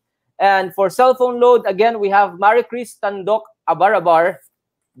Body. And for cellphone load, again, we have Marie Chris Tandok Abarabar,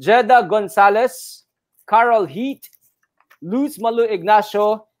 Jeddah Gonzalez, Carol Heat, Luz Malu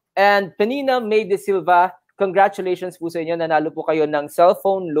Ignacio, and Penina May de Silva. Congratulations po sa inyo. Nanalo po kayo ng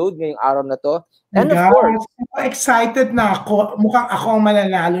cellphone load ngayong araw na to. And of course, excited na ako. Mukhang ako ang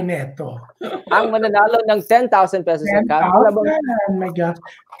mananalo nito. Ang mananalo ng 10,000 pesos na cash. Oh my God.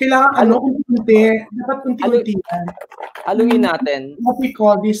 Kailangan unti-unti. Dapat unti-unti yan. Haluin natin. What we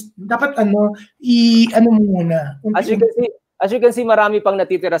call this, dapat muna. As you can see, marami pang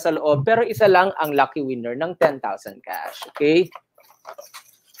natitira sa loob. Pero isa lang ang lucky winner ng 10,000 cash. Okay?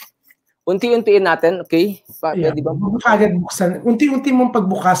 unti-untiin natin, okay? Yeah. Pwede ba? Agad buksan. Unti-unti mong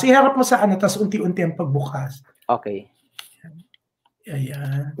pagbukas. Iharap mo sa ano, tapos unti-unti ang pagbukas. Okay.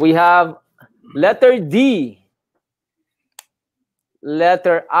 Ayan. We have letter D.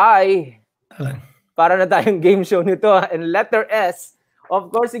 Letter I. Para na tayong game show nito. And letter S.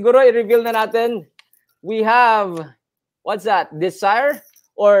 Of course, siguro i-reveal na natin. We have, what's that? Desire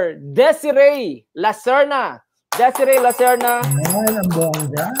or Desiree Lacerna. Desiree Lacerna. Ayan, ang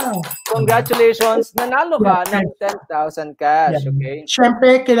bongga. Congratulations. Nanalo ka ng 10,000 cash. Okay?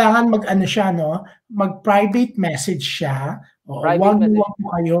 Siyempre, kailangan mag-ano siya, no? Mag-private message siya. Huwag mo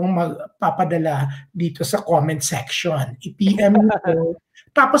kayong magpapadala dito sa comment section. I-PM mo ko.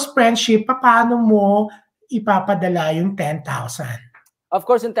 Tapos, friendship, paano mo ipapadala yung 10,000? Of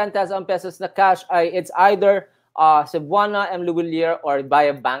course, yung 10,000 pesos na cash, it's either Cebuana, M. Luwilier, or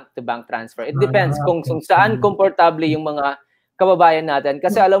via bank-to-bank transfer. It depends kung saan komportable yung mga kababayan natin.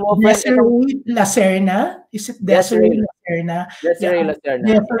 Kasi alam mo, Desiree Lacerna? Is it Desiree Lacerna? Desiree Lacerna.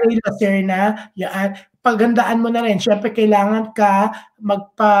 Desiree Lacerna. Yan. Pagandaan mo na rin. Siyempre, kailangan ka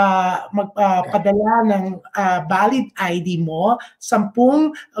magpadala ng valid ID mo, 10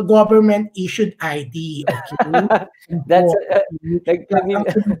 government-issued ID. Okay? That's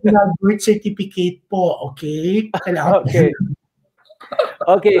birth certificate po. Okay? Kailangan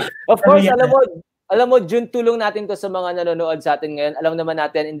okay. Of course, alam mo, June, tulong natin to sa mga nanonood sa atin ngayon. Alam naman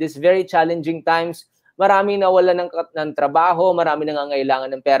natin, in this very challenging times, marami nawala ng trabaho, marami nangangailangan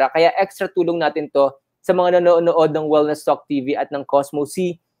ng pera. Kaya extra tulong natin to sa mga nanonood ng Wellness Talk TV at ng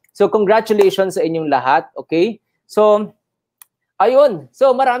CosmoCee. So, congratulations sa inyong lahat. Okay? So, ayun.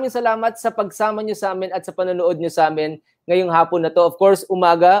 So, maraming salamat sa pagsama nyo sa amin at sa panonood nyo sa amin ngayong hapon na to. Of course,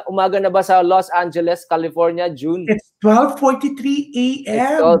 umaga. Umaga na ba sa Los Angeles, California, June? It's 12:43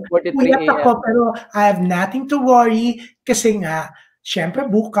 a.m. It's 12:43 a.m. Pero I have nothing to worry kasi nga, syempre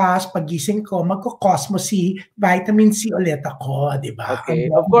bukas, pagising ko, magko-CosmoCee, vitamin C ulit ako, di ba? Okay.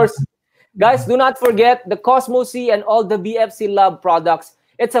 Of course, guys, do not forget the CosmoCee and all the BFC Love products.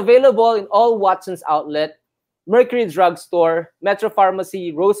 It's available in all Watson's outlet, Mercury Drugstore, Metro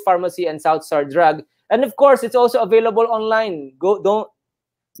Pharmacy, Rose Pharmacy, and South Star Drug. And of course, it's also available online. Don't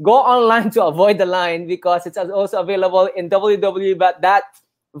go online to avoid the line because it's also available in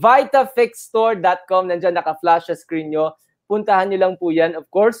www.vitafixstore.com. Nandiyan naka-flash sa screen nyo. Puntahan nyo lang po yan. Of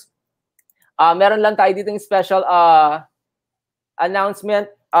course, meron lang tayo dito yung special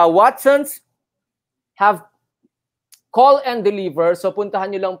announcement. Watsons have call and deliver. So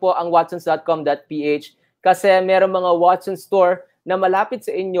puntahan nyo lang po ang watsons.com.ph kasi meron mga Watsons store na malapit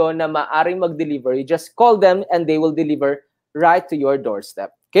sa inyo na maaring mag-deliver. You just call them and they will deliver right to your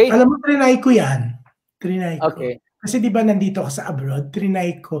doorstep. Okay? Alam mo, trinay ko yan. Trinay ko. Okay. Kasi di ba nandito ka sa abroad,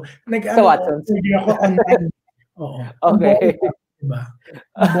 trinay ko. Sa Watsons? Ako online. Oo. Okay. Diba?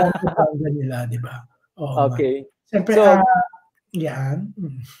 Ang bongga nila, diba? Oo. Okay. Siyempre, so, yan.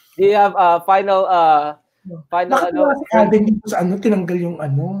 Do you have final ano? Si Alden dito sa ano, tinanggal yung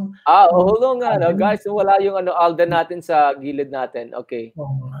ano. Hold on nga, guys. Wala yung Alden natin sa gilid natin. Okay.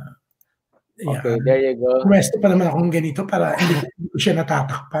 Okay, there you go. Pwesto pa naman akong ganito para hindi ko siya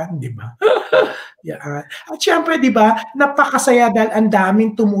natatakpan, di ba? Yan. At syempre, di ba, napakasaya dahil ang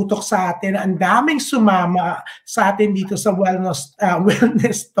daming tumutok sa atin, ang daming sumama sa atin dito sa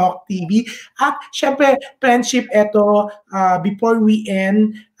Wellness Talk TV. At syempre, friendship, eto, before we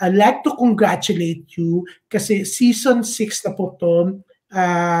end, I'd like to congratulate you kasi season 6 na po to.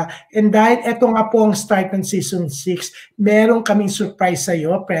 And dahil eto nga po ang start ng season 6, meron kaming surprise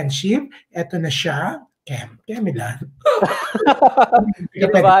sa'yo, friendship. Eto na siya. Kemilan.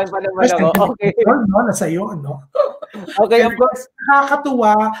 Kinabahan pa naman ako. Okay. No, nasa iyo, no? Okay, of course.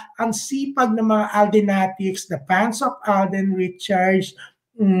 Nakakatuwa ang sipag ng mga Aldenatics, the fans of Alden Richards.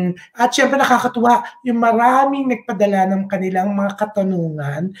 At syempre nakakatuwa yung maraming nagpadala ng kanilang mga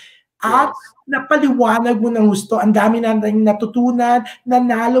katanungan. At napaliwanag mo ng gusto. Ang dami natin natutunan.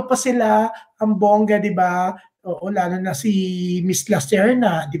 Nanalo pa sila. Ang bongga, di ba? Oo, lalo na si Miss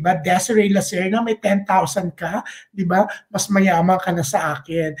Lacerna, di ba? Desiree Lacerna, may 10,000 ka, di ba? Mas mayaman ka na sa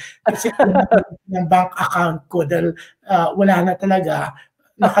akin. Kasi ng bank account ko dahil wala na talaga.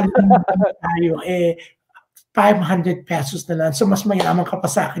 Nakalimutan tayo. 500 pesos na lang. So, mas mayaman ka pa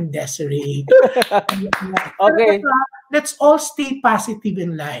sa akin, Desiree. Okay. Let's all stay positive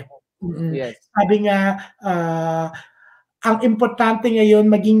in life. Yes. Sabi nga, ang importante ngayon,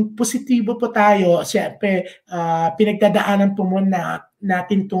 maging positibo po tayo. Siyempre, pinagdadaanan po muna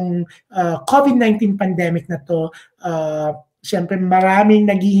natin itong COVID-19 pandemic na to. Siyempre, maraming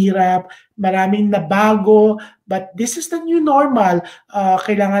naghihirap, maraming nabago, but this is the new normal.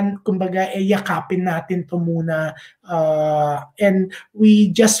 Kailangan, kumbaga, yakapin natin to muna. And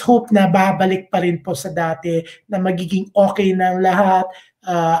we just hope na babalik pa rin po sa dati, na magiging okay ng lahat.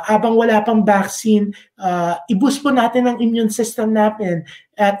 Habang wala pang vaccine, i-boost po natin ang immune system natin.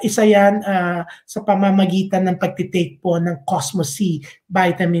 At isa yan sa pamamagitan ng pagtitake po ng Cosmo Cee,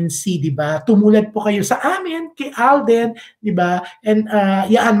 vitamin C, di ba? Tumulad po kayo sa amin, kay Alden, di ba? And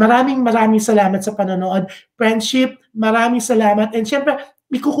yan, maraming salamat sa panonood. Friendship, maraming salamat. And syempre,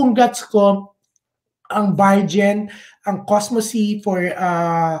 ikukongrats ko ang Virgin, ang Cosmo Cee for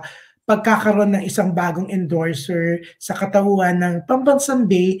pagkakaroon ng isang bagong endorser sa katauhan ng Pambansang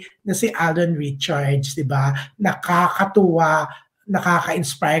Bay na si Alden Richards, di ba? Nakakatuwa,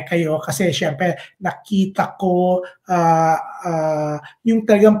 nakaka-inspire kayo kasi syempre nakita ko yung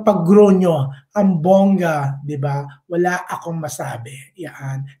talagang pag-grow nyo, ang bongga, di ba? Wala akong masabi.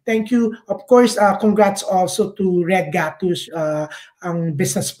 Yan. Thank you. Of course, congrats also to Red Gatus, ang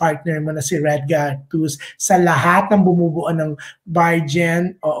business partner mo na si Red Gatus, sa lahat ng bumubuo ng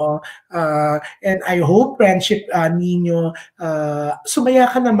Virgin. Oo. And I hope, friendship ninyo, sumaya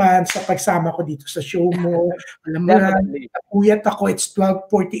ka naman sa pagsama ko dito sa show mo. Alam mo na, napuyat ako, it's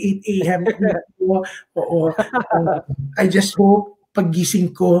 12:48 a.m. Oo. I just hope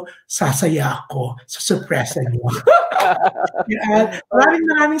paggising ko, sasaya ako sa surpresa niyo.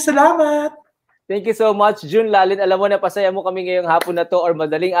 Maraming salamat. Thank you so much, June Lalin. Alam mo na, pasaya mo kami ngayong hapon na to or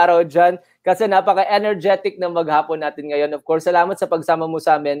madaling araw dyan kasi napaka-energetic ng maghapon natin ngayon. Of course, salamat sa pagsama mo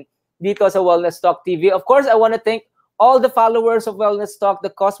sa amin dito sa Wellness Talk TV. Of course, I want to thank all the followers of Wellness Talk,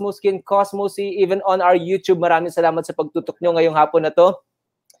 the Cosmo Skin, CosmoCee, even on our YouTube. Maraming salamat sa pagtutok nyo ngayong hapon na to.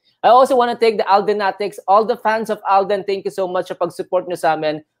 I also want to thank the Aldenatics, all the fans of Alden. Thank you so much sa pag-support nyo sa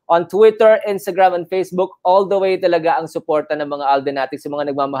amin on Twitter, Instagram, and Facebook. All the way talaga ang suporta ng mga Aldenatics, yung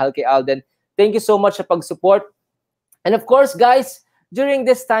mga nagmamahal kay Alden. Thank you so much sa pag-support. And of course, guys, during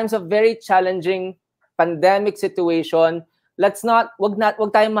these times of very challenging pandemic situation,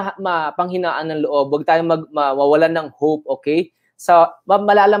 wag tayong mapanghinaan ng loob, wag tayong mawalan ng hope, okay? So,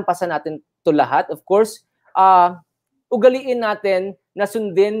 malalampasan natin to lahat. Of course, ugaliin natin na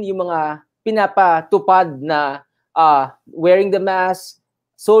sundin yung mga pinapatupad na wearing the mask,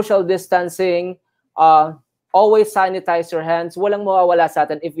 social distancing, always sanitize your hands. Walang mawawala sa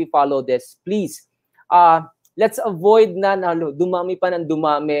atin if we follow this. Please, let's avoid na dumami pa ng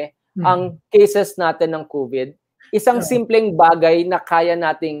dumami ang cases natin ng COVID. Isang simpleng bagay na kaya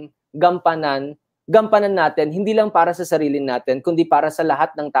nating gampanan natin, hindi lang para sa sarili natin, kundi para sa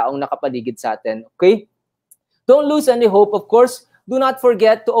lahat ng taong nakapaligid sa atin. Okay? Don't lose any hope, of course. Do not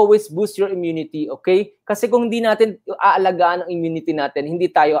forget to always boost your immunity, okay? Kasi kung hindi natin aalagaan ang immunity natin, hindi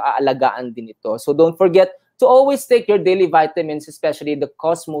tayo aalagaan din ito. So don't forget to always take your daily vitamins, especially the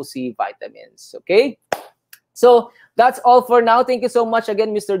CosmoCee vitamins, okay? So that's all for now. Thank you so much again,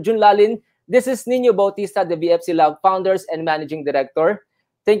 Mr. June Lalin. This is Nino Bautista, the BFC Lab Founders and Managing Director.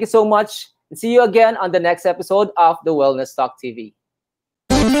 Thank you so much. And see you again on the next episode of the Wellness Talk TV.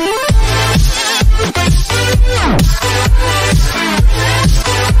 We'll be right back.